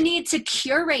then you need to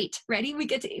curate. Ready? We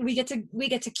get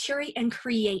to curate and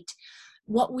create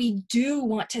what we do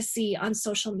want to see on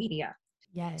social media.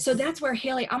 Yes. So that's where,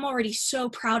 Haley, I'm already so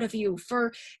proud of you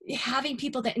for having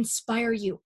people that inspire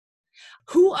you.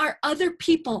 Who are other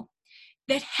people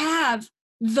that have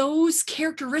those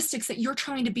characteristics that you're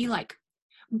trying to be like?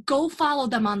 Go follow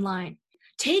them online.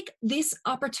 Take this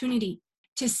opportunity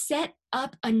to set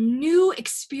up a new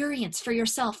experience for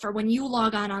yourself for when you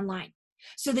log on online,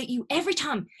 so that you, every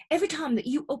time that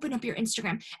you open up your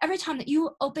Instagram, every time that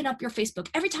you open up your Facebook,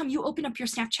 every time you open up your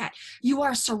Snapchat, you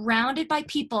are surrounded by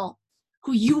people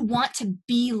who you want to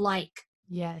be like.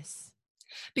 Yes.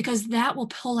 Because that will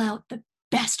pull out the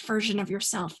best version of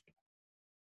yourself.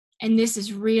 And this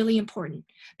is really important,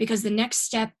 because the next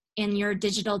step in your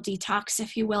digital detox,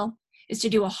 if you will, is to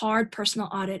do a hard personal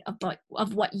audit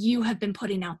of what you have been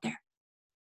putting out there.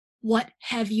 What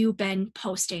have you been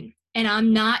posting? And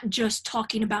I'm not just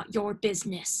talking about your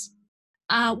business.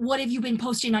 What have you been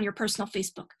posting on your personal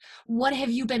Facebook? What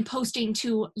have you been posting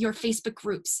to your Facebook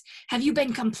groups? Have you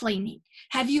been complaining?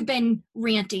 Have you been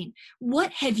ranting?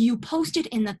 What have you posted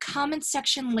in the comment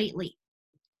section lately?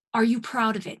 Are you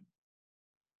proud of it?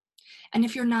 And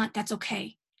if you're not, that's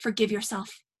okay. Forgive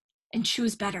yourself and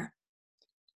choose better,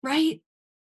 right?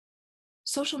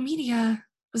 Social media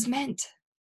was meant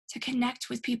to connect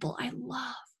with people I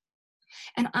love.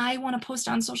 And I want to post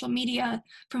on social media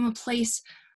from a place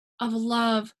of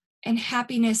love and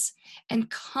happiness and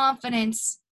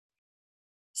confidence.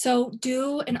 So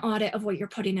do an audit of what you're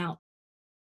putting out.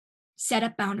 Set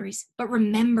up boundaries, but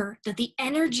remember that the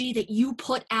energy that you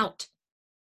put out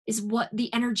is what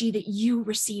the energy that you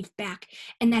receive back.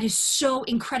 And that is so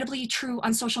incredibly true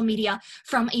on social media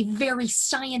from a very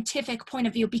scientific point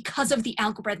of view, because of the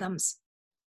algorithms.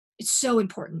 It's so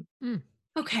important.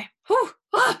 Okay. Whew.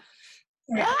 Ah.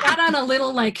 I got on a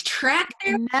little track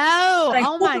there. No.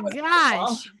 Oh my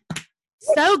gosh.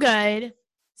 So good.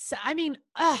 So, I mean,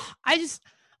 I just,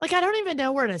 I don't even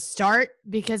know where to start,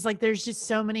 because there's just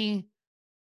so many,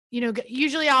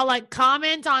 usually I'll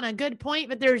comment on a good point,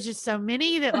 but there's just so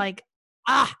many that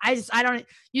I don't,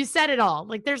 you said it all.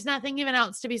 There's nothing even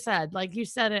else to be said. You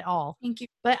said it all. Thank you.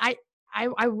 But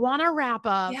I want to wrap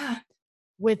up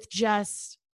with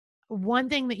just one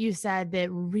thing that you said that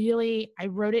really, I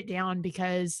wrote it down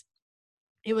because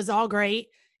it was all great.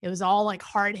 It was all like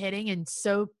hard hitting and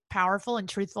so powerful and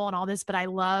truthful and all this, but I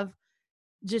love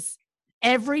just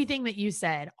everything that you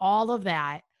said, all of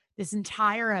that, this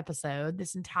entire episode,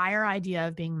 this entire idea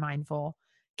of being mindful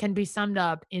can be summed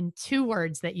up in 2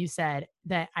 words that you said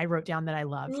that I wrote down that I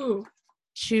loved. Ooh.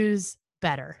 Choose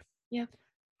better. Yeah.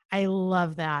 I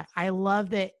love that. I love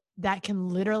that that can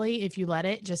literally, if you let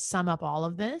it, just sum up all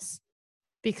of this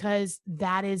because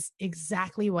that is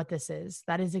exactly what this is.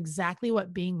 That is exactly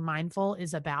what being mindful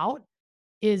is about,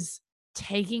 is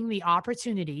taking the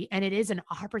opportunity, and it is an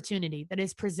opportunity that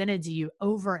is presented to you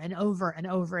over and over and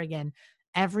over again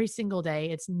every single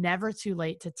day. It's never too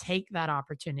late to take that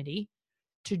opportunity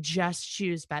to just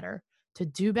choose better, to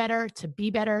do better, to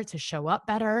be better, to show up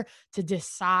better, to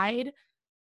decide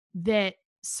that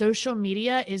social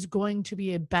media is going to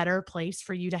be a better place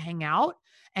for you to hang out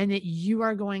and that you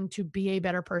are going to be a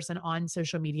better person on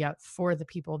social media for the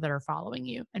people that are following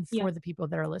you and Yep. for the people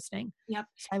that are listening. Yep.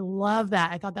 So I love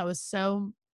that. I thought that was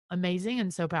so amazing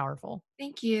and so powerful.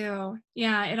 Thank you.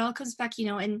 Yeah, it all comes back,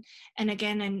 and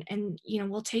again, and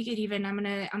we'll take it even. I'm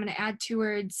gonna add 2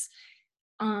 words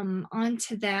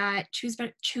onto that.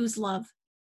 Choose love.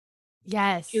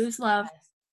 Yes. Choose love. Yes.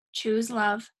 Choose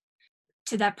love.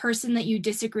 To that person that you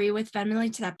disagree with vehemently,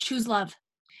 to that, choose love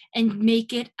and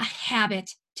make it a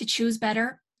habit to choose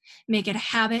better. Make it a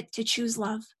habit to choose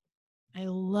love. I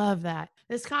love that.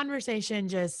 This conversation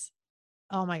just,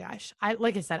 oh my gosh.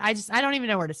 Like I said, I don't even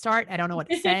know where to start. I don't know what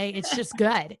to say. It's just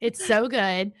good. It's so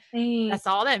good. Thanks. That's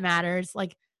all that matters.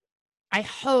 Like I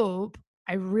hope,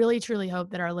 I really truly hope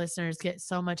that our listeners get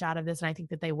so much out of this, and I think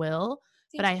that they will.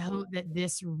 But Thank I you. hope that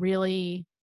this really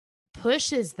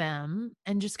pushes them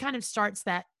and just kind of starts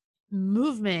that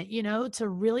movement, to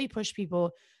really push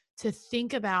people to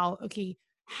think about, okay,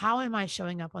 how am I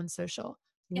showing up on social?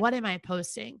 Yep. What am I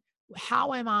posting?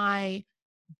 How am I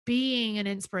being an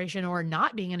inspiration or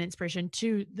not being an inspiration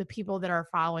to the people that are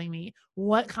following me?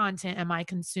 What content am I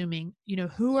consuming?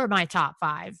 Who are my top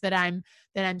 5 that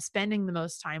I'm spending the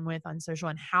most time with on social,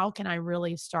 and how can I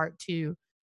really start to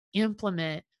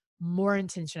implement more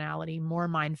intentionality, more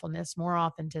mindfulness, more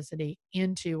authenticity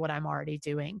into what I'm already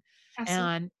doing?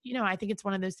 Absolutely. And I think it's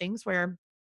one of those things where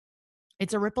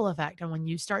it's a ripple effect. And when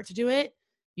you start to do it,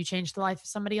 you change the life of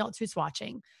somebody else who's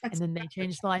watching, and That's then they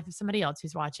change the life of somebody else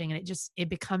who's watching. And it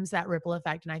becomes that ripple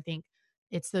effect. And I think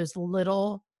it's those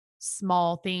little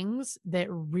small things that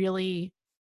really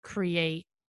create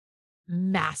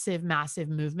massive, massive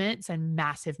movements and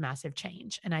massive, massive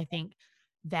change. And I think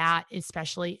that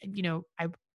especially,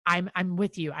 I'm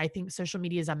with you. I think social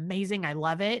media is amazing. I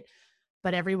love it.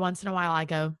 But every once in a while I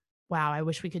go, wow, I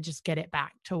wish we could just get it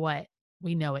back to what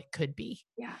we know it could be.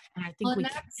 Yeah. And I Well, think and we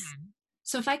that's can.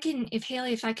 so if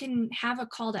Haley, if I can have a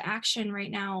call to action right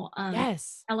now,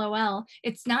 Yes. LOL,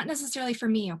 it's not necessarily for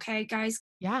me, okay, guys?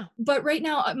 Yeah. But right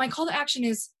now, my call to action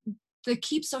is the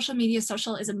Keep Social Media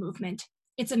Social is a movement.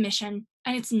 It's a mission,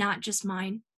 and it's not just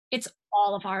mine. It's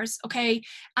all of ours, okay?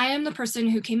 I am the person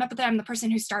who came up with it. I'm the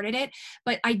person who started it,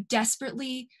 but I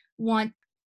desperately want,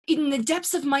 in the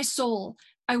depths of my soul,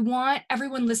 I want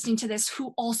everyone listening to this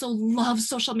who also loves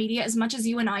social media as much as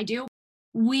you and I do.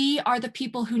 We are the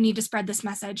people who need to spread this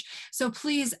message. So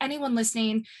please, anyone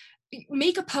listening,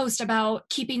 make a post about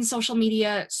keeping social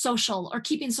media social, or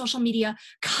keeping social media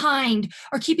kind,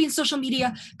 or keeping social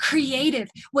media creative.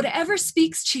 Whatever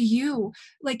speaks to you,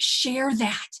 like, share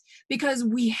that, because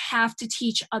we have to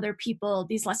teach other people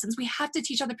these lessons. We have to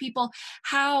teach other people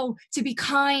how to be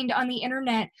kind on the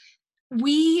internet.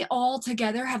 We all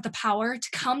together have the power to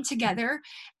come together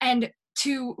and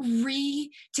to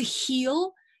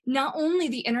heal not only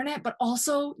the internet, but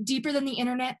also deeper than the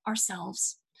internet,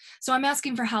 ourselves. So I'm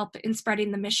asking for help in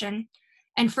spreading the mission,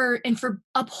 and for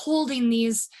upholding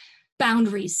these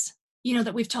boundaries,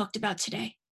 that we've talked about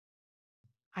today.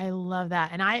 I love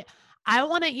that. And I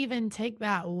want to even take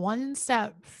that one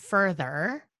step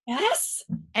further. Yes.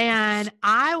 And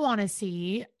I want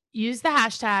to use the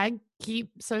hashtag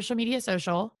keep social media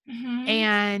social Mm-hmm.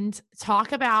 and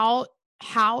talk about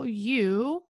how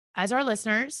you, as our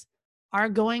listeners, are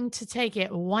going to take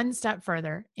it one step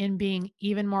further in being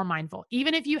even more mindful.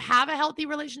 Even if you have a healthy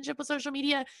relationship with social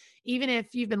media, even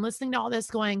if you've been listening to all this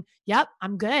going, yep,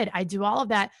 I'm good, I do all of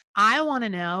that. I want to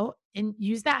know, and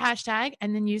use that hashtag,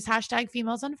 and then use hashtag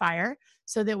females on fire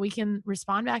so that we can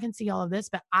respond back and see all of this.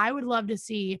 But I would love to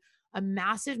see a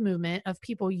massive movement of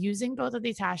people using both of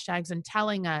these hashtags and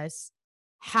telling us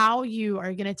how you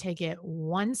are going to take it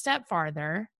one step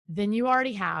farther than you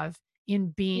already have in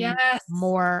being Yes.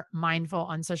 more mindful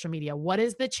on social media. What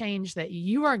is the change that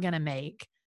you are going to make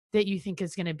that you think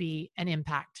is going to be an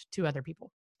impact to other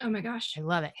people? Oh my gosh. I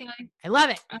love it. Haley. I love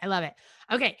it. I love it.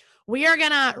 Okay. We are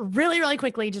going to really, really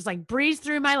quickly just like breeze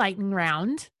through my lightning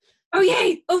round. Oh,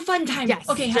 yay. Oh, fun time. Yes.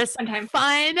 Okay. Just fun time.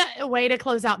 fun way to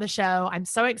close out the show. I'm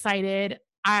so excited.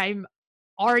 I'm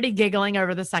already giggling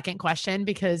over the second question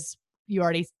because you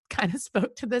already kind of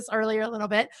spoke to this earlier a little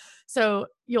bit. So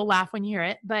you'll laugh when you hear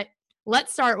it. But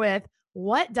let's start with,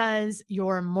 what does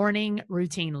your morning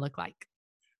routine look like?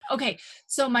 Okay,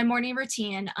 so my morning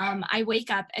routine, I wake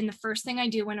up and the first thing I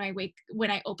do when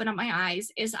I open up my eyes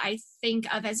is I think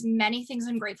of as many things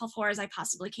I'm grateful for as I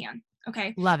possibly can.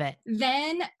 Okay. Love it.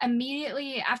 Then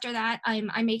immediately after that,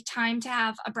 I make time to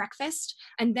have a breakfast,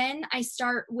 and then I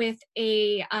start with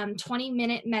a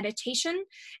 20-minute meditation,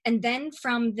 and then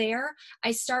from there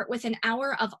I start with an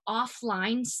hour of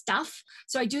offline stuff.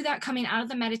 So I do that coming out of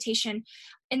the meditation,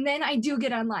 and then I do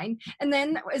get online. And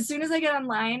then as soon as I get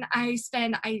online, I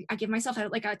give myself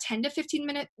like a 10 to 15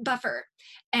 minute buffer,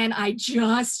 and I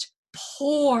just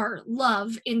pour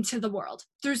love into the world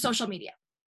through social media.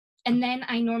 And then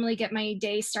I normally get my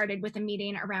day started with a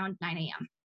meeting around 9 a.m.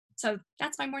 So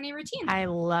that's my morning routine. I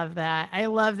love that. I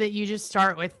love that you just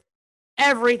start with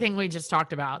everything we just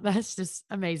talked about. That's just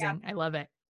amazing. Yeah. I love it.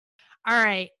 All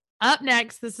right. Up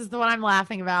next, this is the one I'm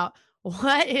laughing about.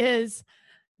 What is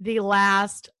the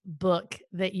last book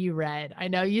that you read? I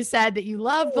know you said that you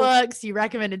love books. You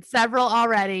recommended several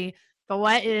already, but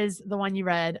what is the one you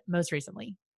read most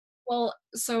recently? Well,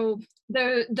 so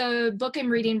the book I'm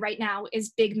reading right now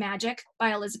is Big Magic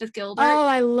by Elizabeth Gilbert. Oh,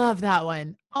 I love that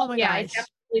one. Oh my gosh. It's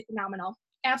absolutely phenomenal.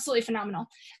 Absolutely phenomenal.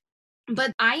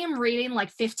 But I am reading like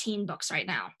 15 books right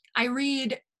now.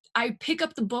 I pick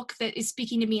up the book that is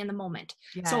speaking to me in the moment.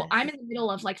 Yes. So I'm in the middle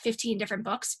of like 15 different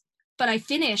books, but I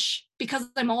finish, because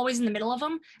I'm always in the middle of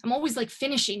them, I'm always like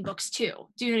finishing books too.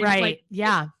 Do you know what I mean? Like,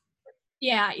 yeah.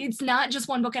 Yeah, it's not just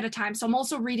one book at a time. So I'm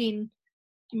also reading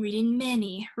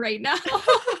many right now.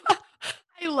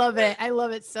 I love it. I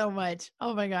love it so much.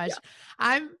 Oh my gosh.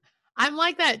 Yeah. I'm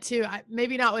like that too.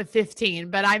 Maybe not with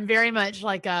 15, but I'm very much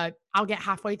like I'll get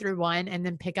halfway through one and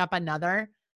then pick up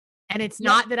another. And it's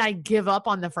not that I give up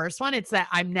on the first one. It's that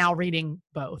I'm now reading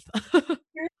both.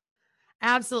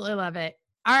 Absolutely love it.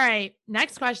 All right.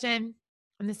 Next question.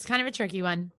 And this is kind of a tricky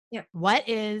one. Yep. What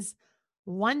is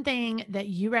one thing that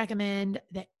you recommend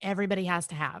that everybody has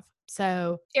to have?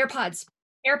 So AirPods.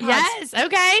 Yes.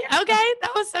 Okay.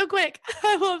 That was so quick.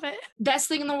 I love it. Best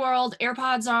thing in the world.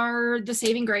 AirPods are the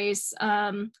saving grace.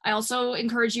 I also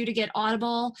encourage you to get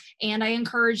Audible, and I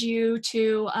encourage you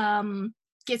to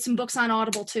get some books on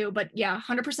Audible too. But yeah,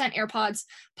 100% AirPods.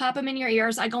 Pop them in your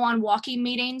ears. I go on walking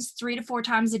meetings 3 to 4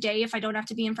 times a day if I don't have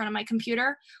to be in front of my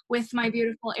computer with my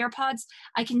beautiful AirPods.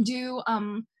 I can do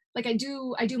I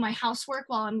do my housework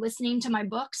while I'm listening to my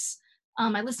books.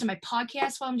 I listen to my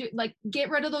podcast while I'm doing, get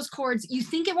rid of those cords. You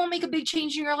think it won't make a big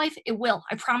change in your life? It will.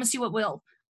 I promise you it will.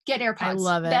 Get AirPods. I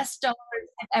love it. Best dollars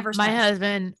I've ever spent. My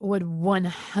husband would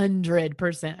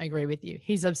 100% agree with you.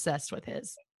 He's obsessed with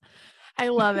his. I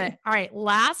love it. All right.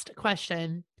 Last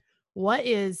question. What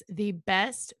is the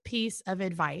best piece of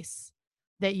advice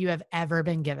that you have ever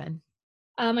been given?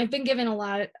 I've been given a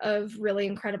lot of really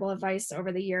incredible advice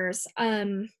over the years.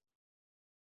 I'm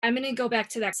going to go back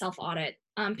to that self-audit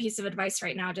piece of advice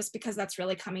right now, just because that's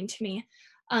really coming to me.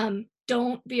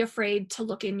 Don't be afraid to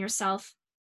look in yourself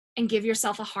and give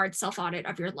yourself a hard self-audit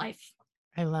of your life.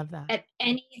 I love that.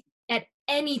 At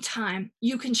any time,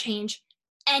 you can change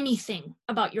anything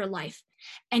about your life.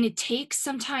 And it takes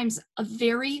sometimes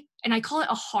and I call it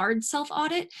a hard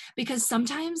self-audit, because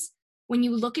sometimes when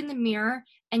you look in the mirror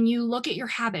and you look at your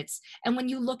habits, and when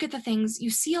you look at the things, you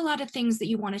see a lot of things that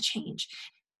you want to change.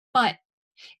 But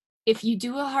if you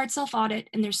do a hard self-audit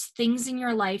and there's things in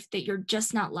your life that you're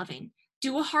just not loving,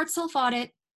 do a hard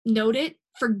self-audit, note it,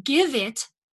 forgive it,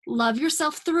 love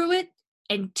yourself through it,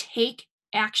 and take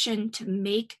action to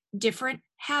make different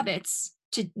habits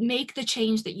to make the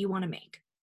change that you want to make.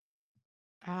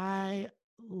 I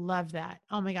love that.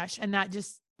 Oh my gosh. And that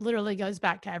just literally goes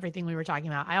back to everything we were talking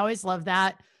about. I always love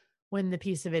that when the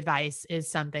piece of advice is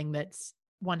something that's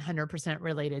 100%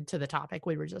 related to the topic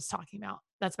we were just talking about.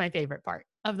 That's my favorite part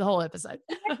of the whole episode.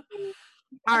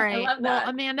 All right. Well,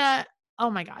 Amanda, oh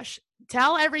my gosh.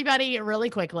 Tell everybody really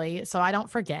quickly so I don't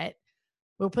forget.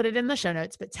 We'll put it in the show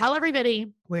notes, but tell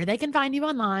everybody where they can find you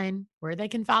online, where they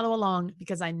can follow along,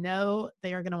 because I know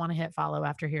they are going to want to hit follow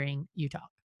after hearing you talk.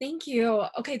 Thank you.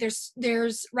 Okay,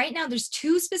 there's right now there's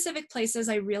two specific places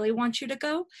I really want you to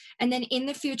go, and then in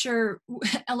the future,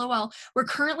 LOL, we're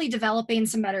currently developing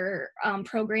some better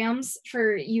programs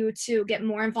for you to get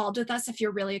more involved with us if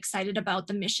you're really excited about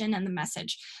the mission and the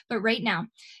message. But right now,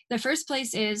 the first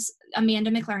place is Amanda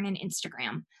McLernan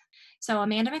Instagram. So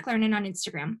Amanda McLernan on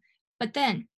Instagram. But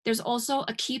then there's also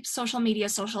a Keep Social Media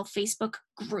Social Facebook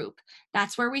group.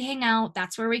 That's where we hang out.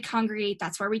 That's where we congregate.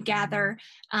 That's where we gather.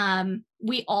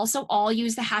 We also all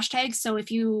use the hashtag. So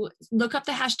if you look up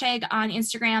the hashtag on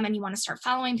Instagram and you want to start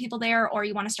following people there, or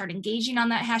you want to start engaging on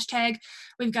that hashtag,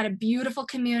 we've got a beautiful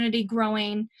community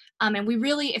growing. And we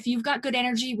really, if you've got good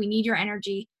energy, we need your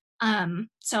energy.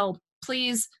 So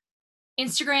please,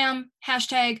 Instagram,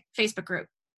 hashtag, Facebook group.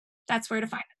 That's where to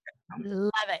find it.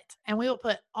 Love it. And we will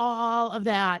put all of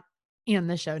that in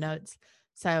the show notes.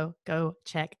 So go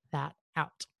check that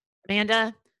out.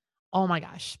 Amanda, oh my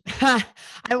gosh. I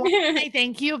want to say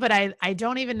thank you, but I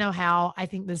don't even know how. I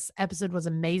think this episode was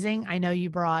amazing. I know you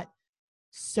brought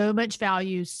so much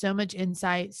value, so much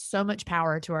insight, so much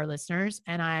power to our listeners.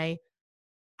 And I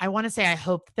want to say, I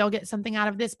hope they'll get something out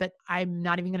of this, but I'm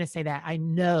not even going to say that. I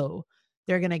know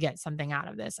they're going to get something out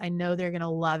of this. I know they're going to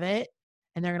love it.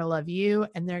 And they're going to love you,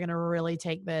 and they're going to really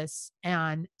take this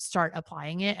and start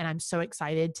applying it. And I'm so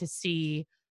excited to see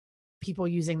people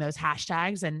using those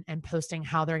hashtags and posting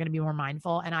how they're going to be more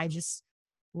mindful. And I just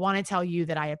want to tell you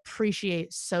that I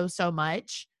appreciate so, so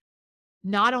much,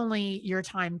 not only your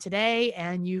time today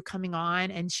and you coming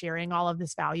on and sharing all of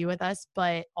this value with us,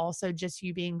 but also just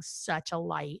you being such a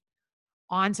light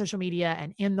on social media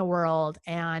and in the world,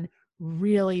 and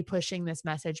really pushing this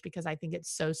message, because I think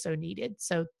it's so, so needed.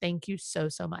 So thank you so,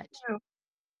 so much.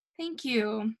 Thank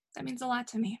you. That means a lot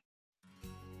to me.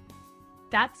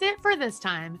 That's it for this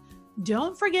time.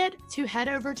 Don't forget to head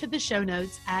over to the show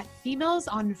notes at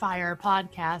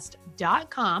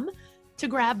femalesonfirepodcast.com to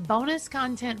grab bonus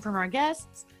content from our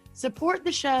guests, support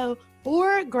the show,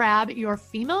 or grab your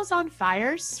Females on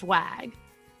Fire swag.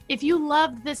 If you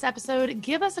loved this episode,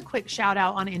 give us a quick shout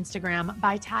out on Instagram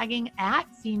by tagging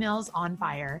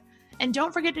 @FemalesOnFire. And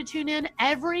don't forget to tune in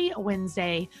every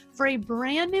Wednesday for a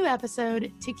brand new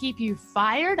episode to keep you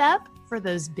fired up for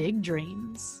those big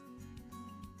dreams.